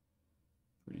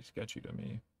pretty sketchy to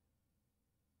me.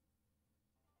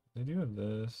 They do have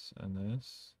this and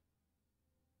this.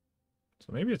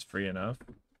 So maybe it's free enough.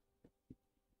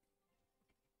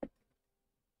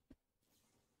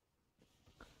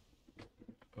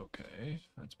 Okay,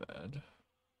 that's bad.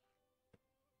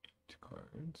 2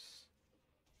 cards.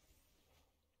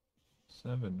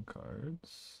 7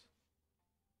 cards.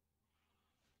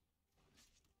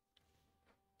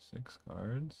 6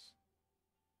 cards.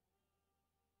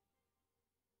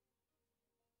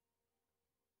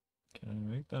 Can I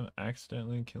make them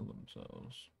accidentally kill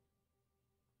themselves?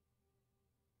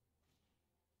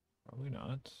 Probably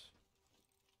not.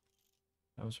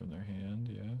 That was from their hand,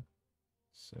 yeah.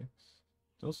 6.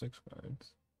 Still 6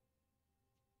 cards.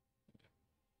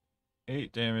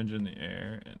 8 damage in the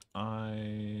air, and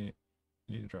I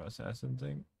need to draw Assassin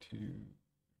Thing to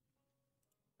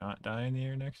not die in the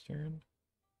air next turn.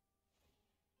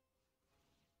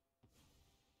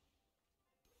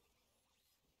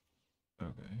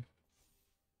 Okay.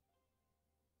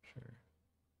 Sure.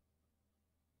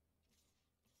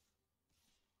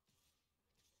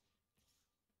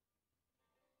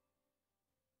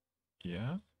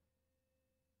 Yeah?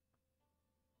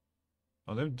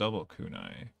 Oh, they have double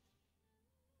kunai.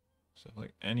 So if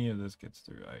like any of this gets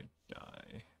through, I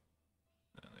die.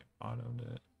 And they bottomed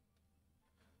it.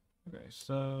 Okay,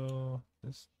 so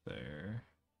this there.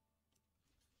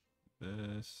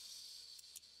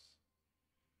 This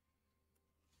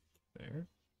there.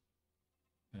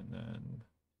 And then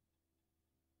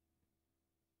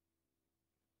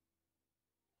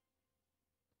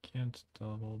can't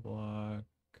double block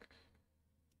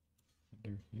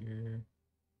under here.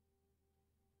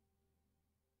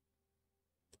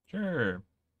 Sure.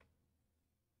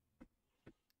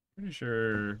 Pretty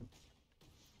sure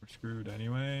we're screwed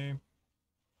anyway.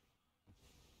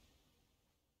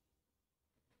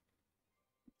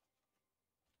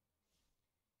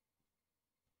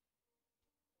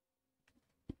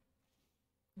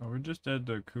 Oh, we're just at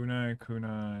the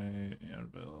kunai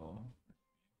anvil.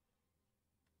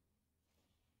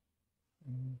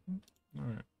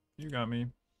 Alright, you got me.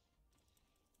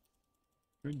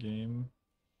 Good game.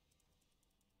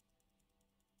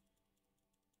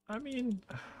 I mean,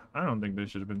 I don't think they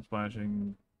should have been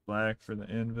splashing black for the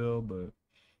anvil, but it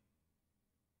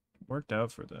worked out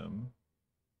for them.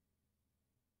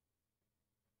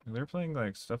 They're playing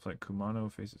like stuff like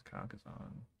Kumano faces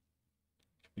Kakazan.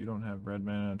 If you don't have red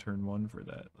mana on turn 1 for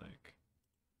that, like,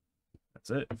 that's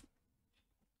it.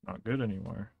 Not good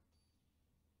anymore.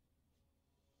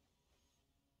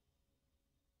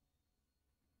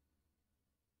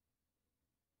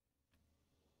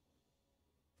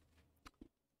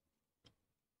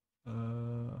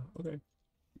 Okay.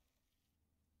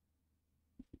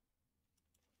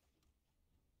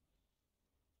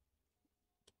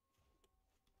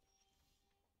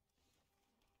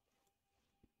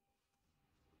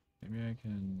 Maybe I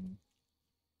can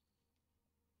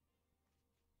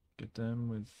get them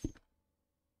with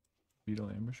Beetle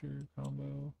Ambusher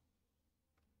combo.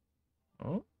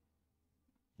 Oh.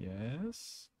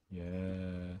 Yes.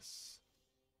 Yes.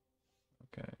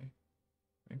 Okay.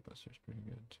 Bankbuster's pretty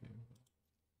good too.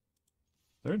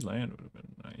 Third land would have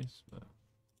been nice, but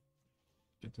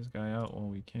get this guy out while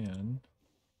we can.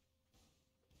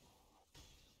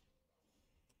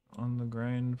 On the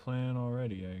grind plan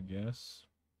already, I guess.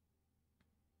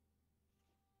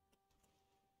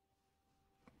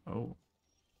 Oh,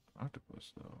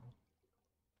 octopus though.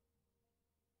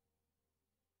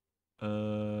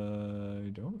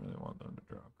 I don't really want them to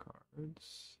draw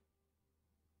cards.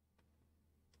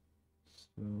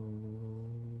 So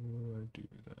I do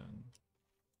then.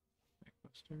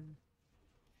 Bankbuster.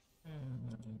 And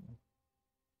then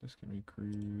this can be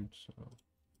crude, so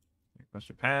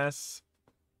Bankbuster pass.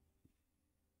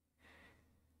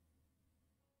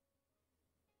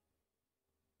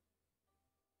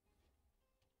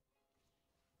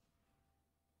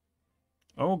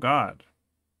 Oh god.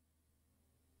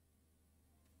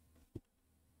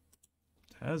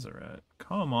 Tezzeret,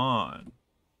 come on.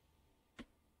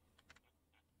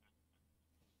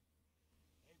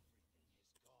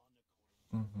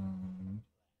 Mm-hmm.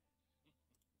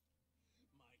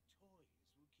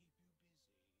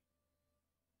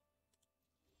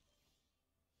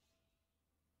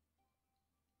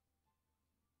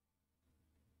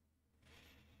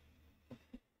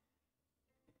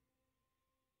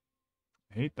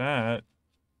 Hate that.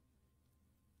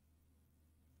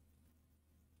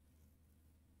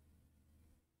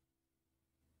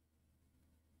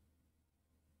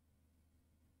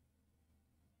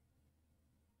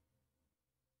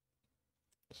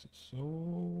 This is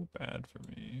so bad for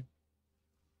me.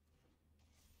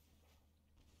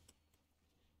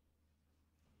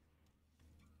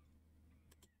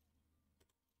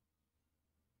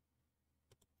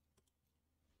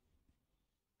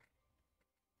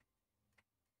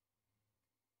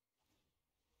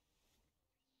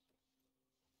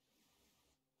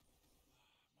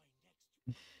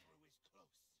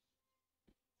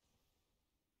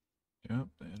 Yep,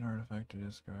 an artifact to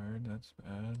discard. That's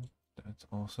bad. That's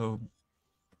also...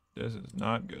 This is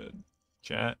not good.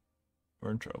 Chat,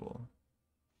 we're in trouble.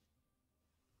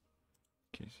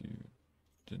 In case you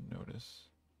didn't notice.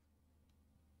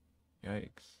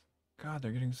 Yikes. God,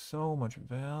 they're getting so much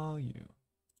value.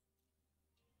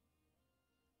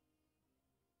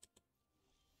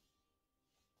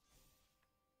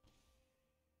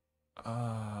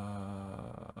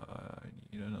 I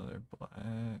need another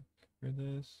black for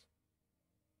this.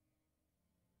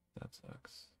 That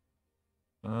sucks.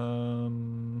 I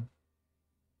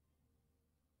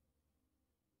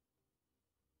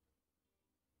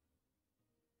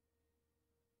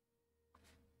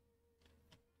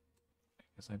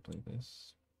guess I play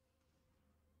this.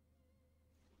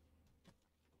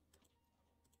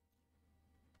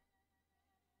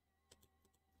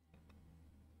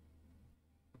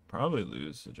 Probably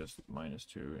lose to just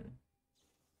 -2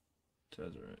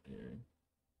 Tezzeret here.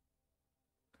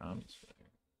 Kami's fair.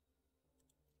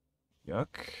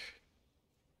 Yuck.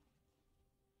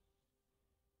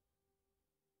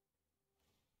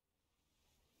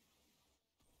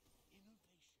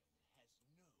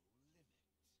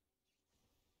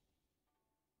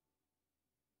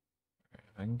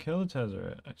 If I can kill a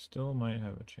Tezzeret, I still might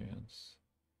have a chance.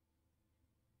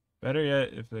 Better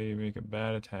yet, if they make a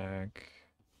bad attack.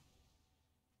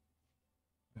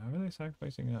 How are they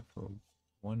sacrificing that for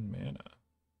 1 mana?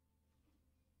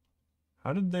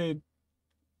 How did they...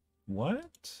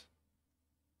 What?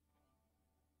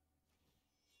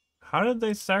 How did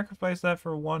they sacrifice that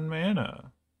for 1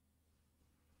 mana?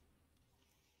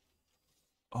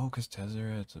 Oh, because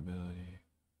Tezzeret's ability.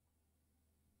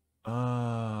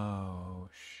 Oh,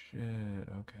 shit.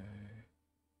 Okay.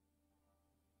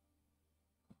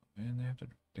 Man,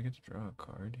 they get to draw a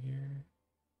card here.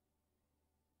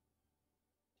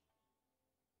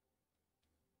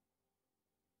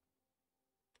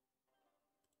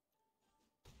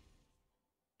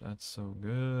 That's so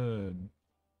good.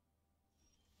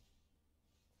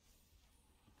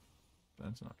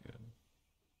 That's not good.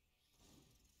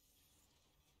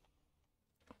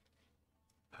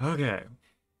 Okay.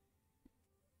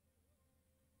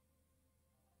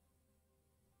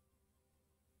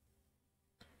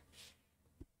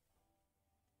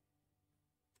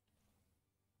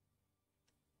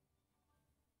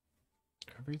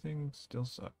 Everything still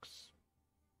sucks.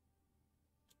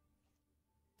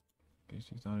 In case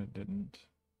you thought it didn't.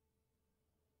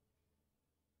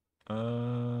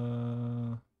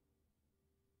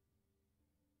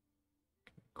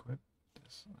 Equip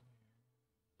this one.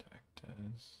 Attack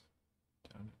Tez.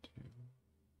 Down to 2.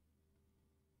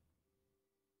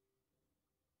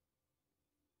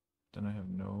 Then I have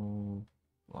no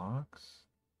blocks.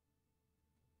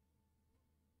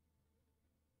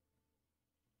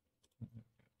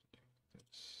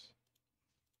 This.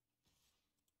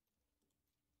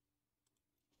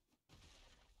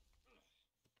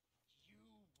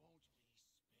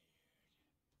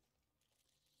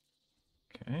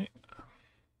 Okay.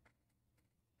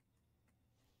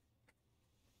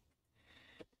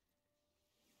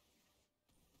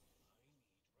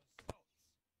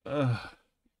 Ugh.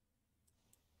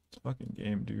 It's a fucking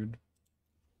game, dude.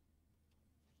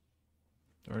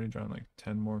 I've already drawn like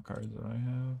 10 more cards than I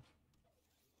have.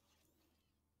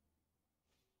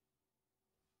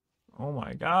 Oh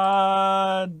my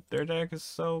god! Their deck is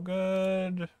so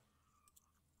good.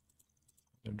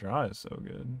 Their draw is so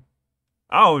good.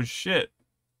 Oh shit!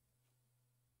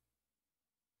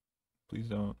 Please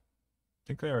don't. I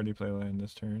think they already play land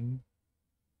this turn.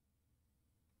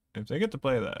 If they get to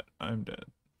play that, I'm dead.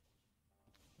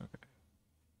 Okay.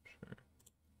 Sure.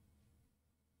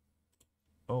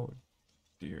 Oh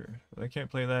dear. They can't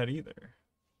play that either.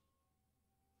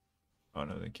 Oh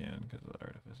no, they can because of the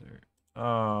Artificer.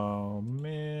 Oh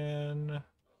man.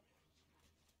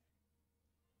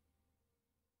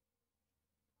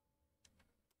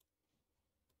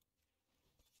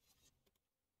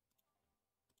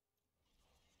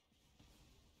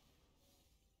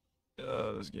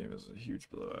 This game is a huge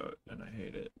blowout and I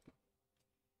hate it.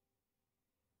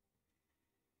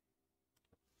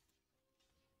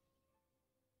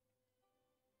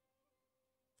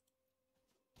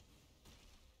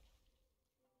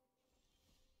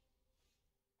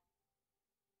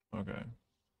 Okay.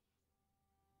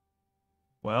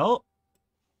 Well,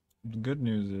 the good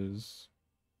news is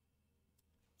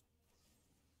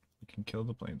you can kill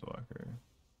the Planeswalker.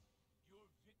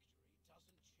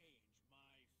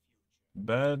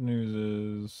 Bad news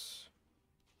is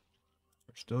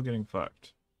we're still getting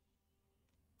fucked.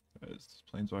 Because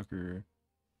Planeswalker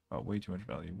got way too much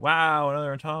value. Wow,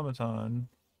 another automaton.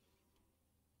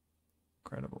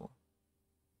 Incredible.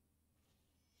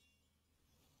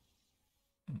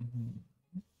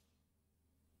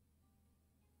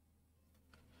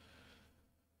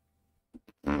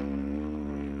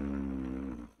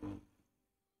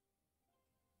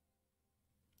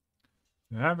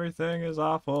 Everything is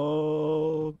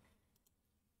awful.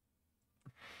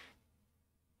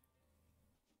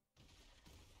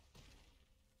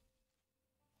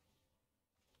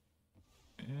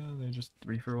 Yeah, they just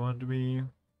 3-for-1 to me.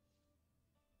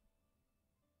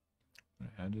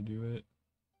 I had to do it.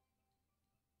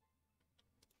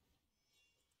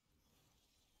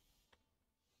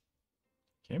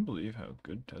 Can't believe how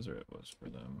good Tezzeret was for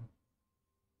them.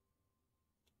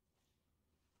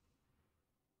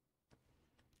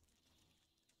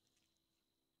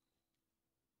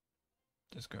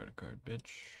 Discard a card, bitch.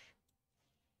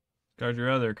 Discard your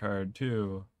other card,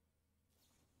 too.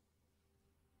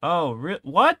 Oh,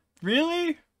 what?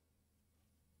 Really?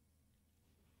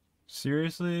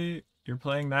 Seriously? You're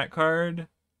playing that card?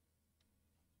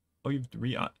 Oh, you have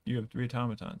three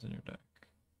automatons in your deck.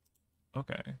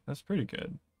 Okay, that's pretty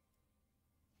good.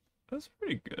 That's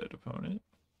pretty good, opponent.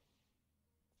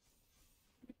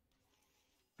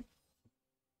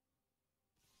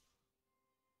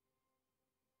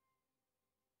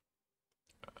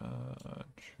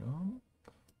 Jump.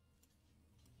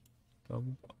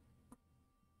 Double.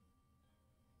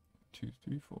 2,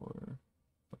 3, 4,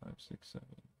 5, 6, 7.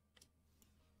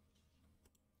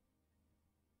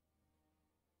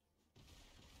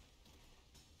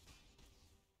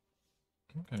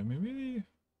 Okay, maybe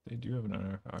they do have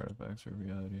an artifacts for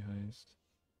reality heist.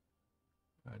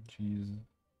 God, jeez.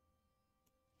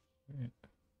 Right.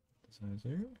 Size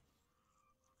here.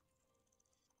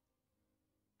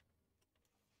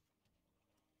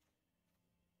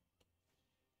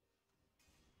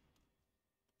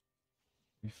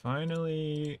 We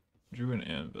finally drew an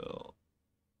anvil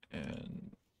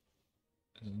and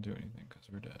it doesn't do anything because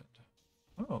we're dead.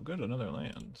 Oh, good, another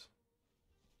land.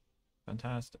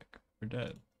 Fantastic. We're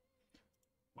dead.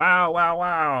 Wow, wow,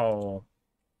 wow.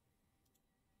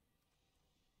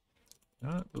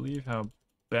 Not believe how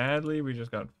badly we just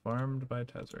got farmed by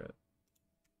Tezzeret.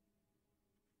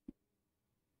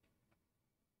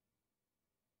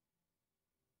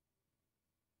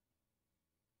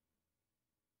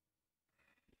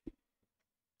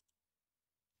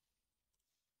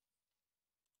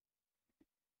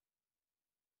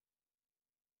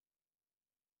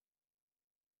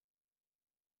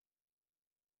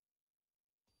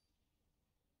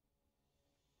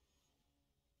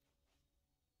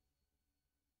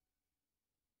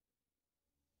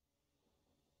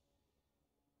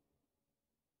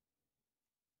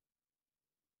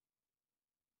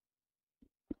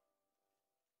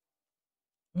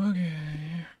 Okay.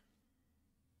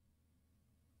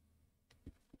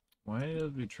 Why does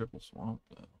it be triple swamp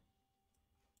though?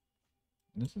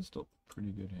 This is still a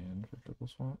pretty good hand for triple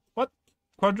swamp. What?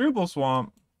 Quadruple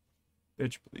swamp?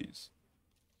 Bitch, please.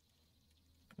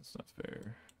 That's not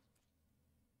fair.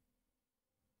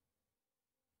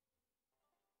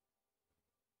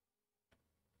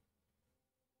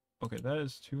 Okay, that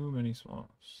is too many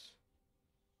swamps.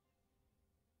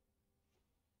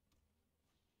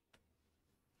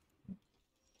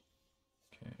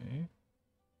 Okay.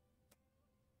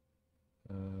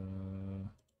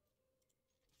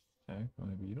 Attack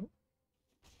my beetle.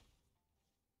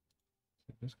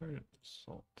 Discard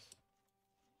salt.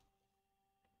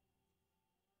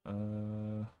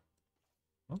 I'll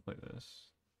play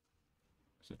this.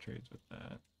 Because it trades with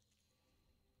that.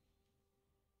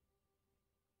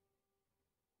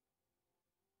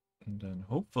 And then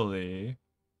hopefully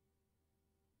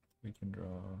we can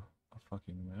draw a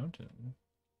fucking mountain.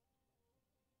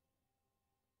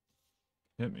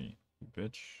 Hit me, you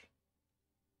bitch.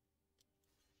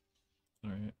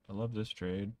 Alright, I love this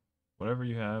trade. Whatever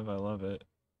you have, I love it.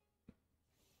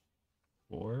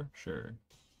 4? Sure.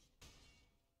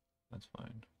 That's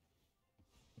fine.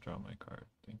 Draw my card.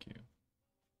 Thank you.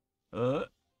 Uh,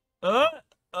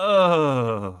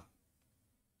 uh.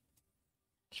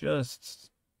 Just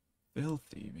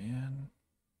filthy, man.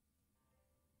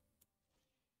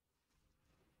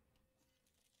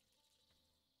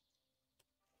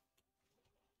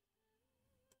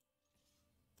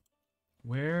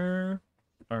 Where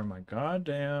are my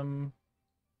goddamn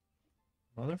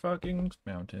motherfucking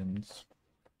mountains?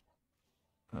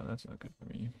 Oh, that's not good for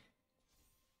me.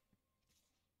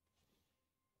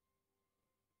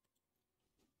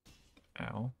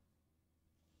 Ow.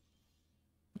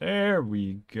 There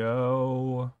we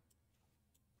go.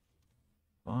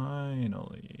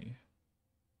 Finally.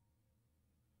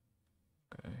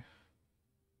 Okay.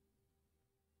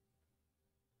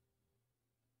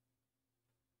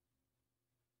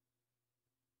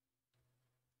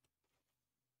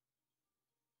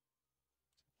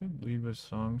 Could leave a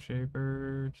Song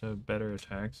Shaper to have better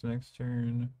attacks next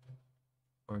turn.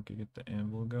 Or I could get the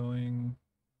anvil going.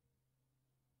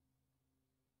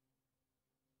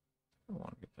 I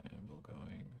want to get the anvil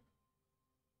going.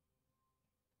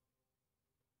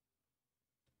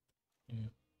 Yeah.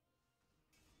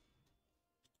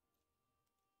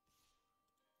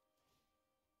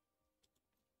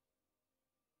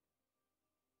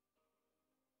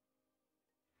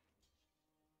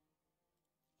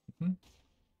 Hmm.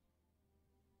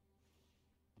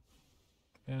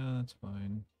 Yeah, that's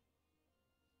fine.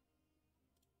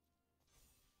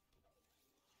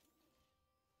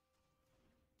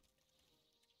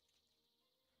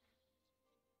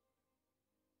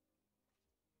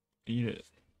 Eat it.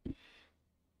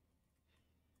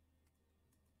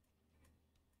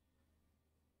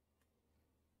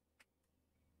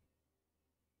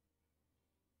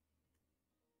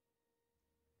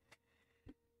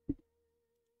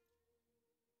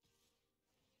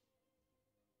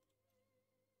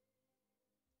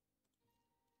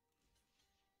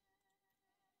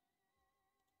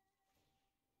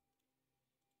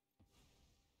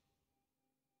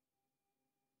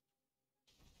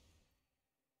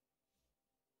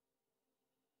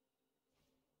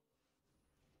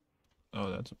 Oh,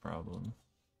 that's a problem.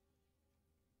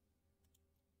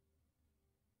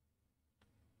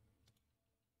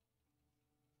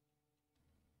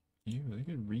 They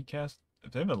could recast.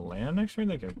 If they have a land next turn,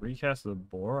 they could recast the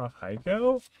boar off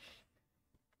Heiko?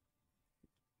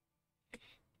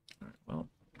 Alright, well,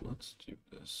 let's do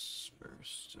this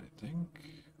first, I think.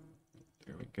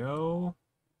 There we go.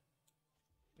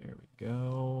 There we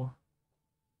go.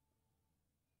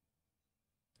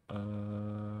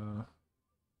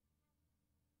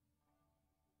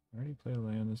 I already played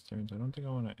land this turn, so I don't think I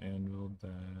want to anvil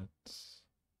that.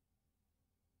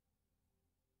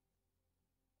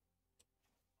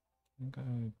 I think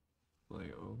I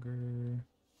play ogre.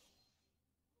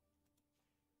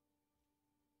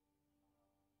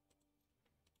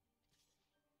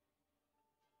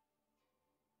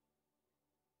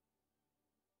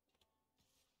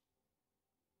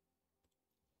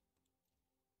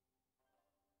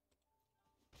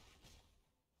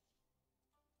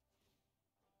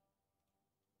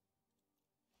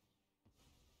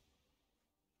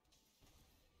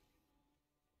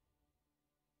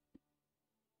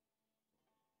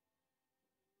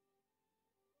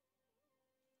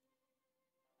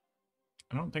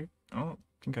 I don't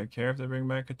think I care if they bring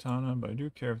back Katana, but I do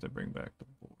care if they bring back the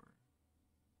boar.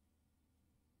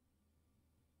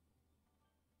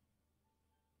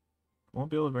 Won't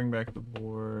be able to bring back the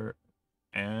boar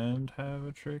and have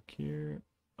a trick here.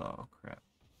 Oh crap.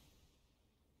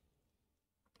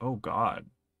 Oh god.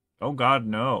 Oh god,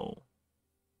 no.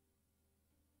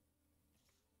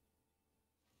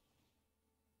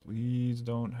 Please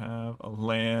don't have a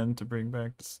land to bring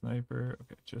back the sniper.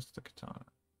 Okay, just the katana.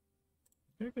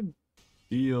 I can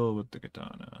deal with the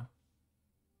katana.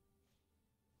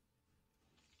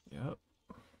 Yep.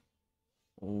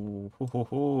 Oh, ho, ho,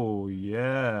 ho,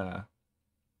 yeah.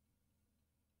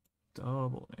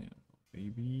 Double anvil,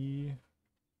 baby.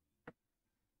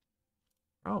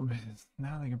 Problem is,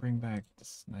 now they can bring back the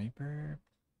sniper.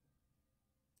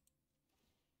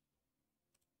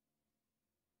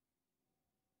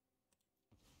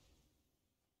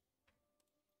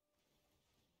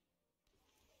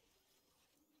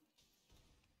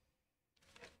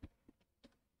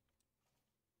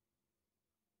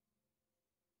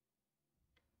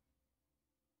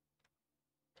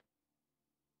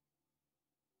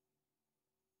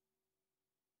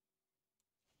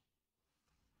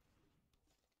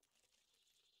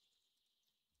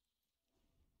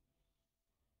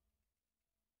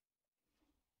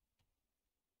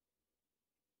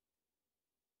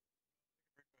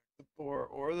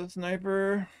 Or the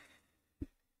sniper.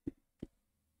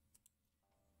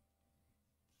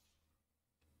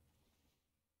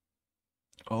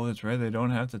 Oh, that's right. They don't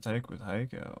have to take with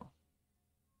Heiko.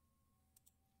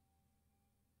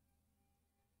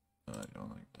 Oh, I don't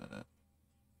like that.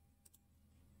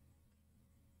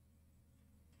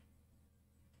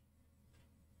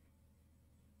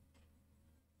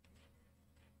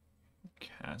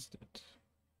 Cast it.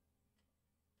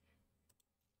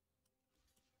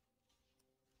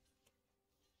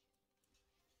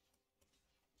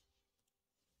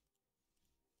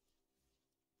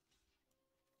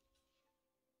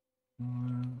 I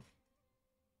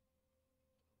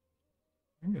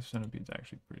think the centipede's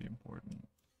actually pretty important.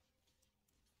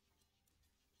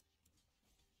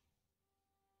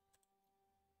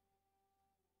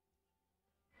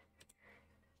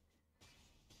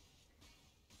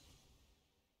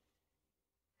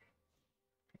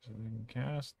 So they can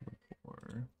cast the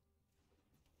boar.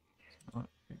 It's not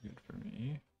very good for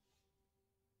me.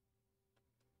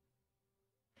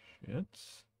 Shit.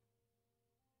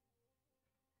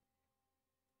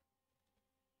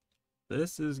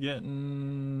 This is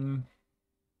getting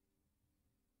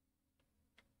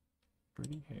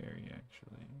pretty hairy,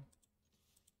 actually.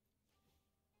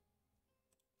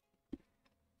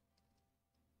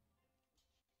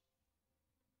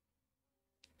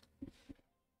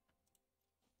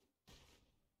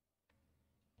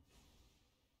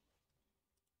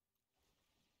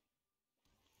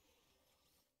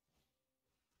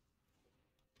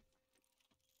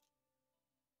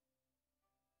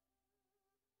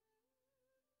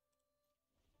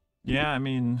 Yeah, I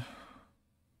mean,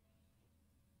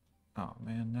 oh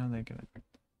man, now they can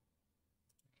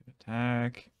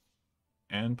attack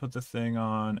and put the thing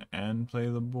on and play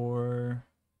the boar.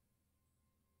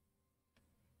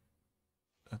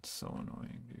 That's so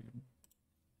annoying, dude.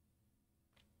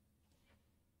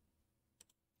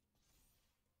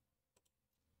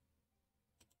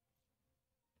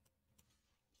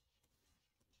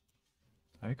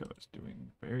 Taiko is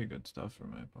doing very good stuff for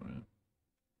my opponent.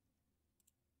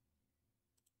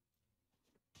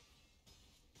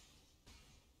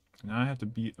 Now I have to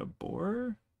beat a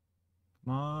boar?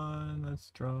 Come on,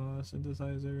 let's draw a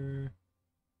synthesizer.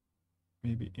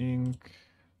 Maybe ink.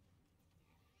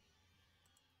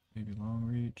 Maybe long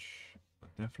reach.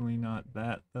 But definitely not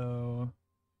that though.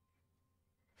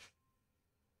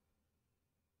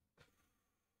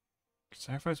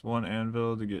 Sacrifice one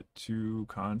anvil to get two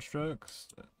constructs.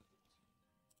 That's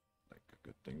like a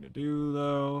good thing to do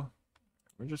though.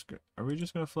 Are we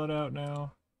just gonna flood out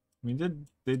now? I mean,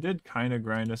 they did kind of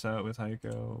grind us out with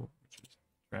Heiko, which is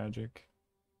tragic.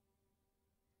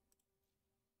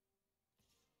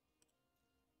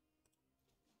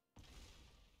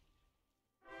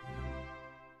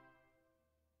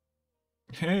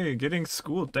 Hey, getting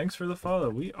schooled. Thanks for the follow.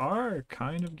 We are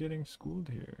kind of getting schooled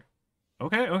here.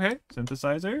 Okay, okay.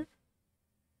 Synthesizer.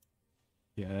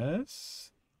 Yes.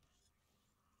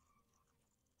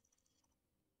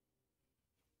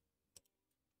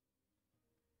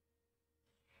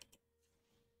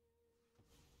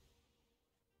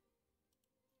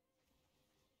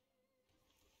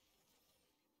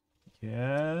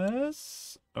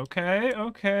 Yes. Okay,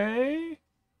 okay.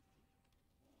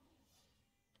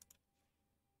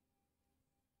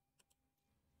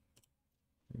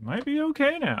 We might be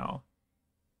okay now.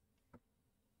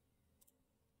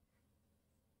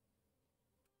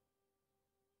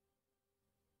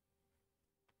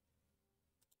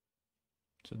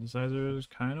 Synthesizer is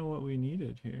kind of what we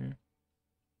needed here.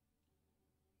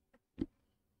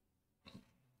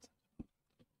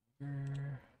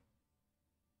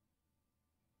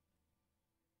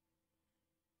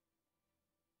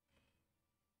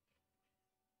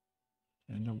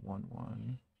 And a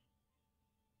 1/1.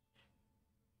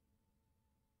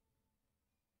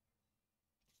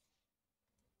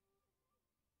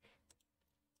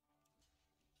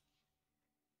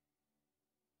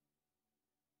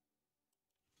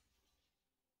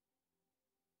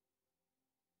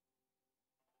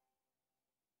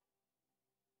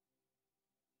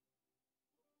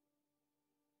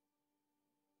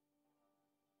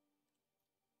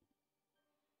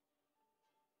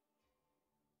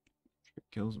 Trick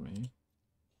kills me.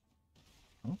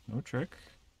 Oh, no trick.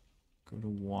 Go to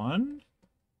 1.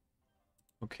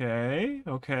 Okay,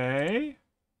 okay.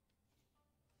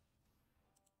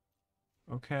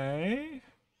 Okay.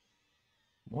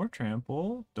 More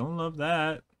trample. Don't love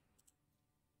that.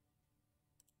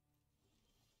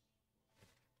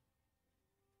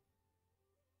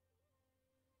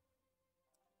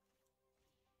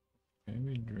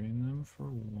 Maybe drain them for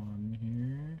 1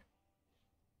 here.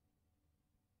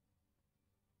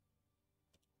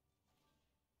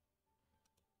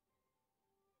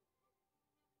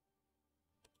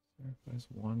 Sacrifice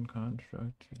one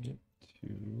construct to get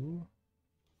two.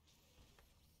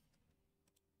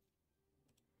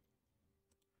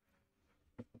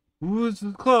 Ooh, this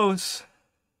is close.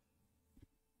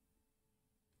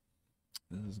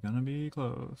 This is gonna be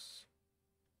close.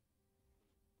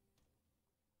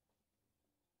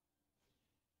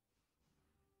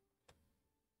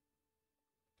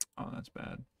 Oh, that's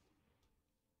bad.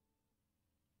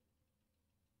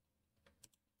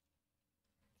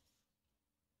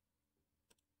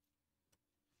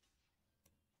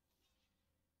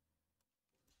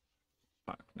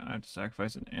 Fuck, now I have to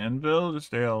sacrifice an anvil to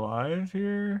stay alive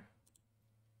here.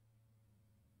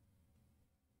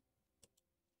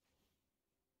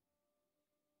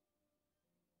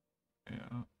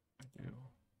 Yeah, I do.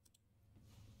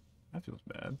 That feels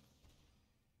bad.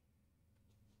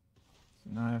 So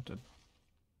now I have to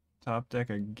top deck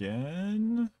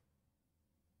again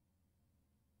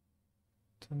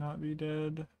to not be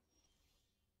dead.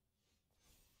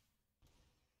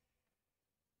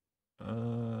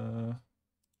 Okay.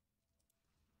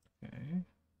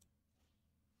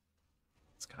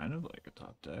 It's kind of like a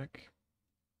top deck.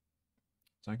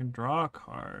 So I can draw a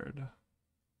card.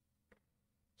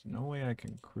 There's no way I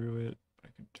can crew it, but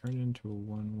I can turn it into a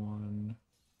 1/1.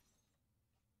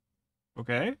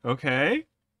 Okay, okay.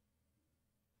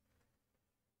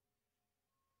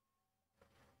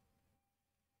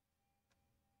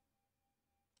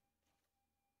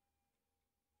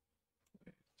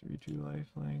 Wait, 3/2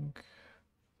 lifelink.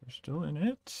 They're still in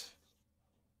it.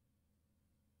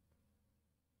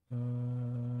 I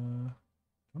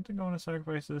don't think I want to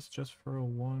sacrifice this just for a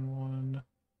 1/1.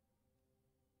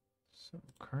 So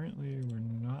currently we're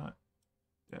not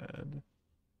dead.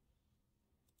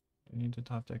 I need to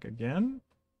top deck again.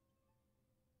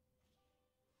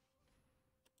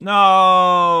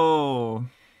 No!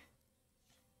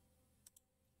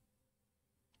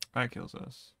 That kills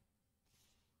us.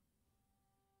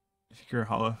 Secure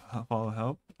follow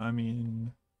help. I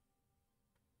mean,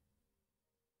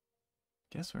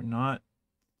 guess we're not,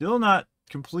 still not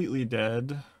completely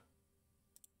dead.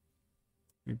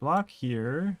 We block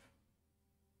here.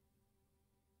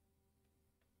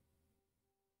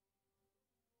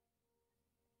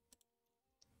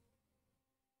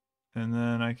 And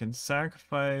then I can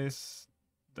sacrifice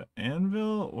the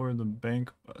anvil or the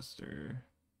bank buster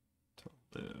to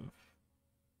live.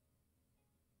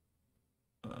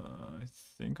 I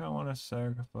think I want to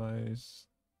sacrifice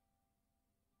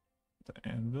the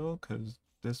anvil because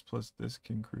this plus this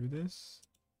can crew this.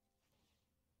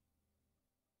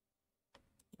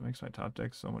 It makes my top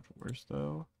deck so much worse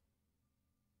though.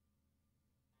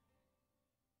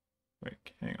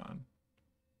 Wait, hang on.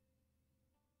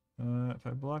 If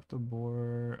I block the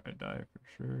boar, I die for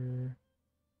sure.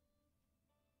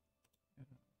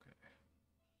 Okay.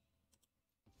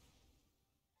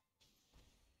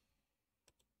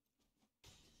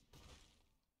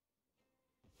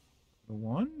 The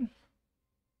one?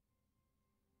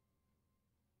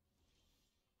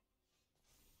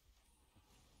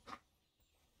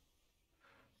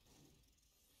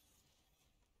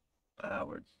 Ah,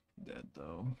 we're dead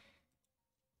though.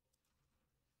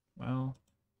 Well,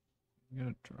 we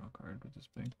gotta draw a card with this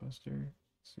bank buster.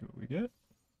 See what we get.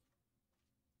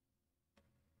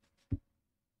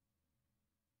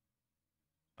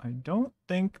 I don't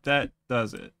think that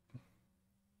does it.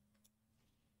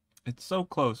 It's so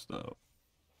close though.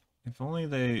 If only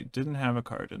they didn't have a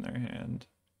card in their hand.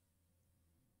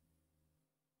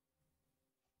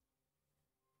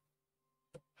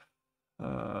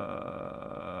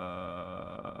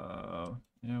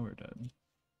 Yeah, we're dead.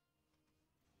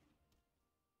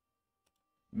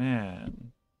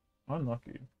 Man,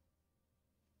 unlucky.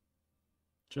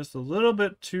 Just a little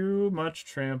bit too much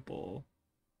trample.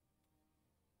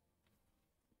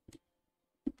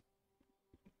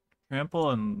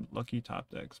 Trample and lucky top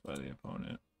decks by the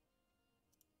opponent.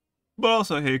 But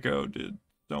also Heiko did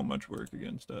so much work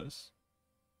against us.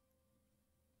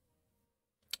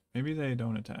 Maybe they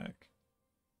don't attack.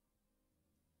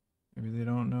 Maybe they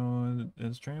don't know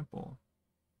it's trample.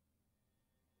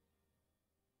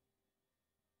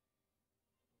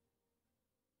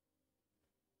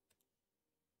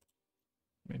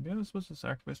 Maybe I was supposed to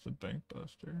sacrifice the bank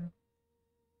buster.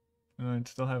 And I'd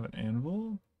still have an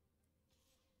anvil.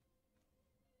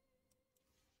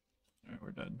 Alright,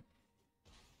 we're dead.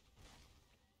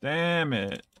 Damn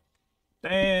it.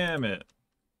 Damn it.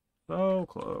 So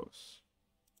close.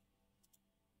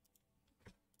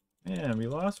 Man, we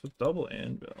lost with double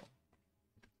anvil.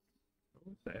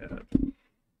 So sad.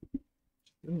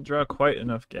 Didn't draw quite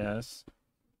enough gas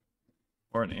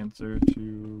or an answer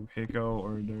to Heiko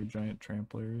or their giant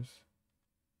tramplers.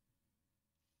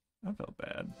 I felt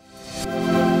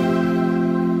bad.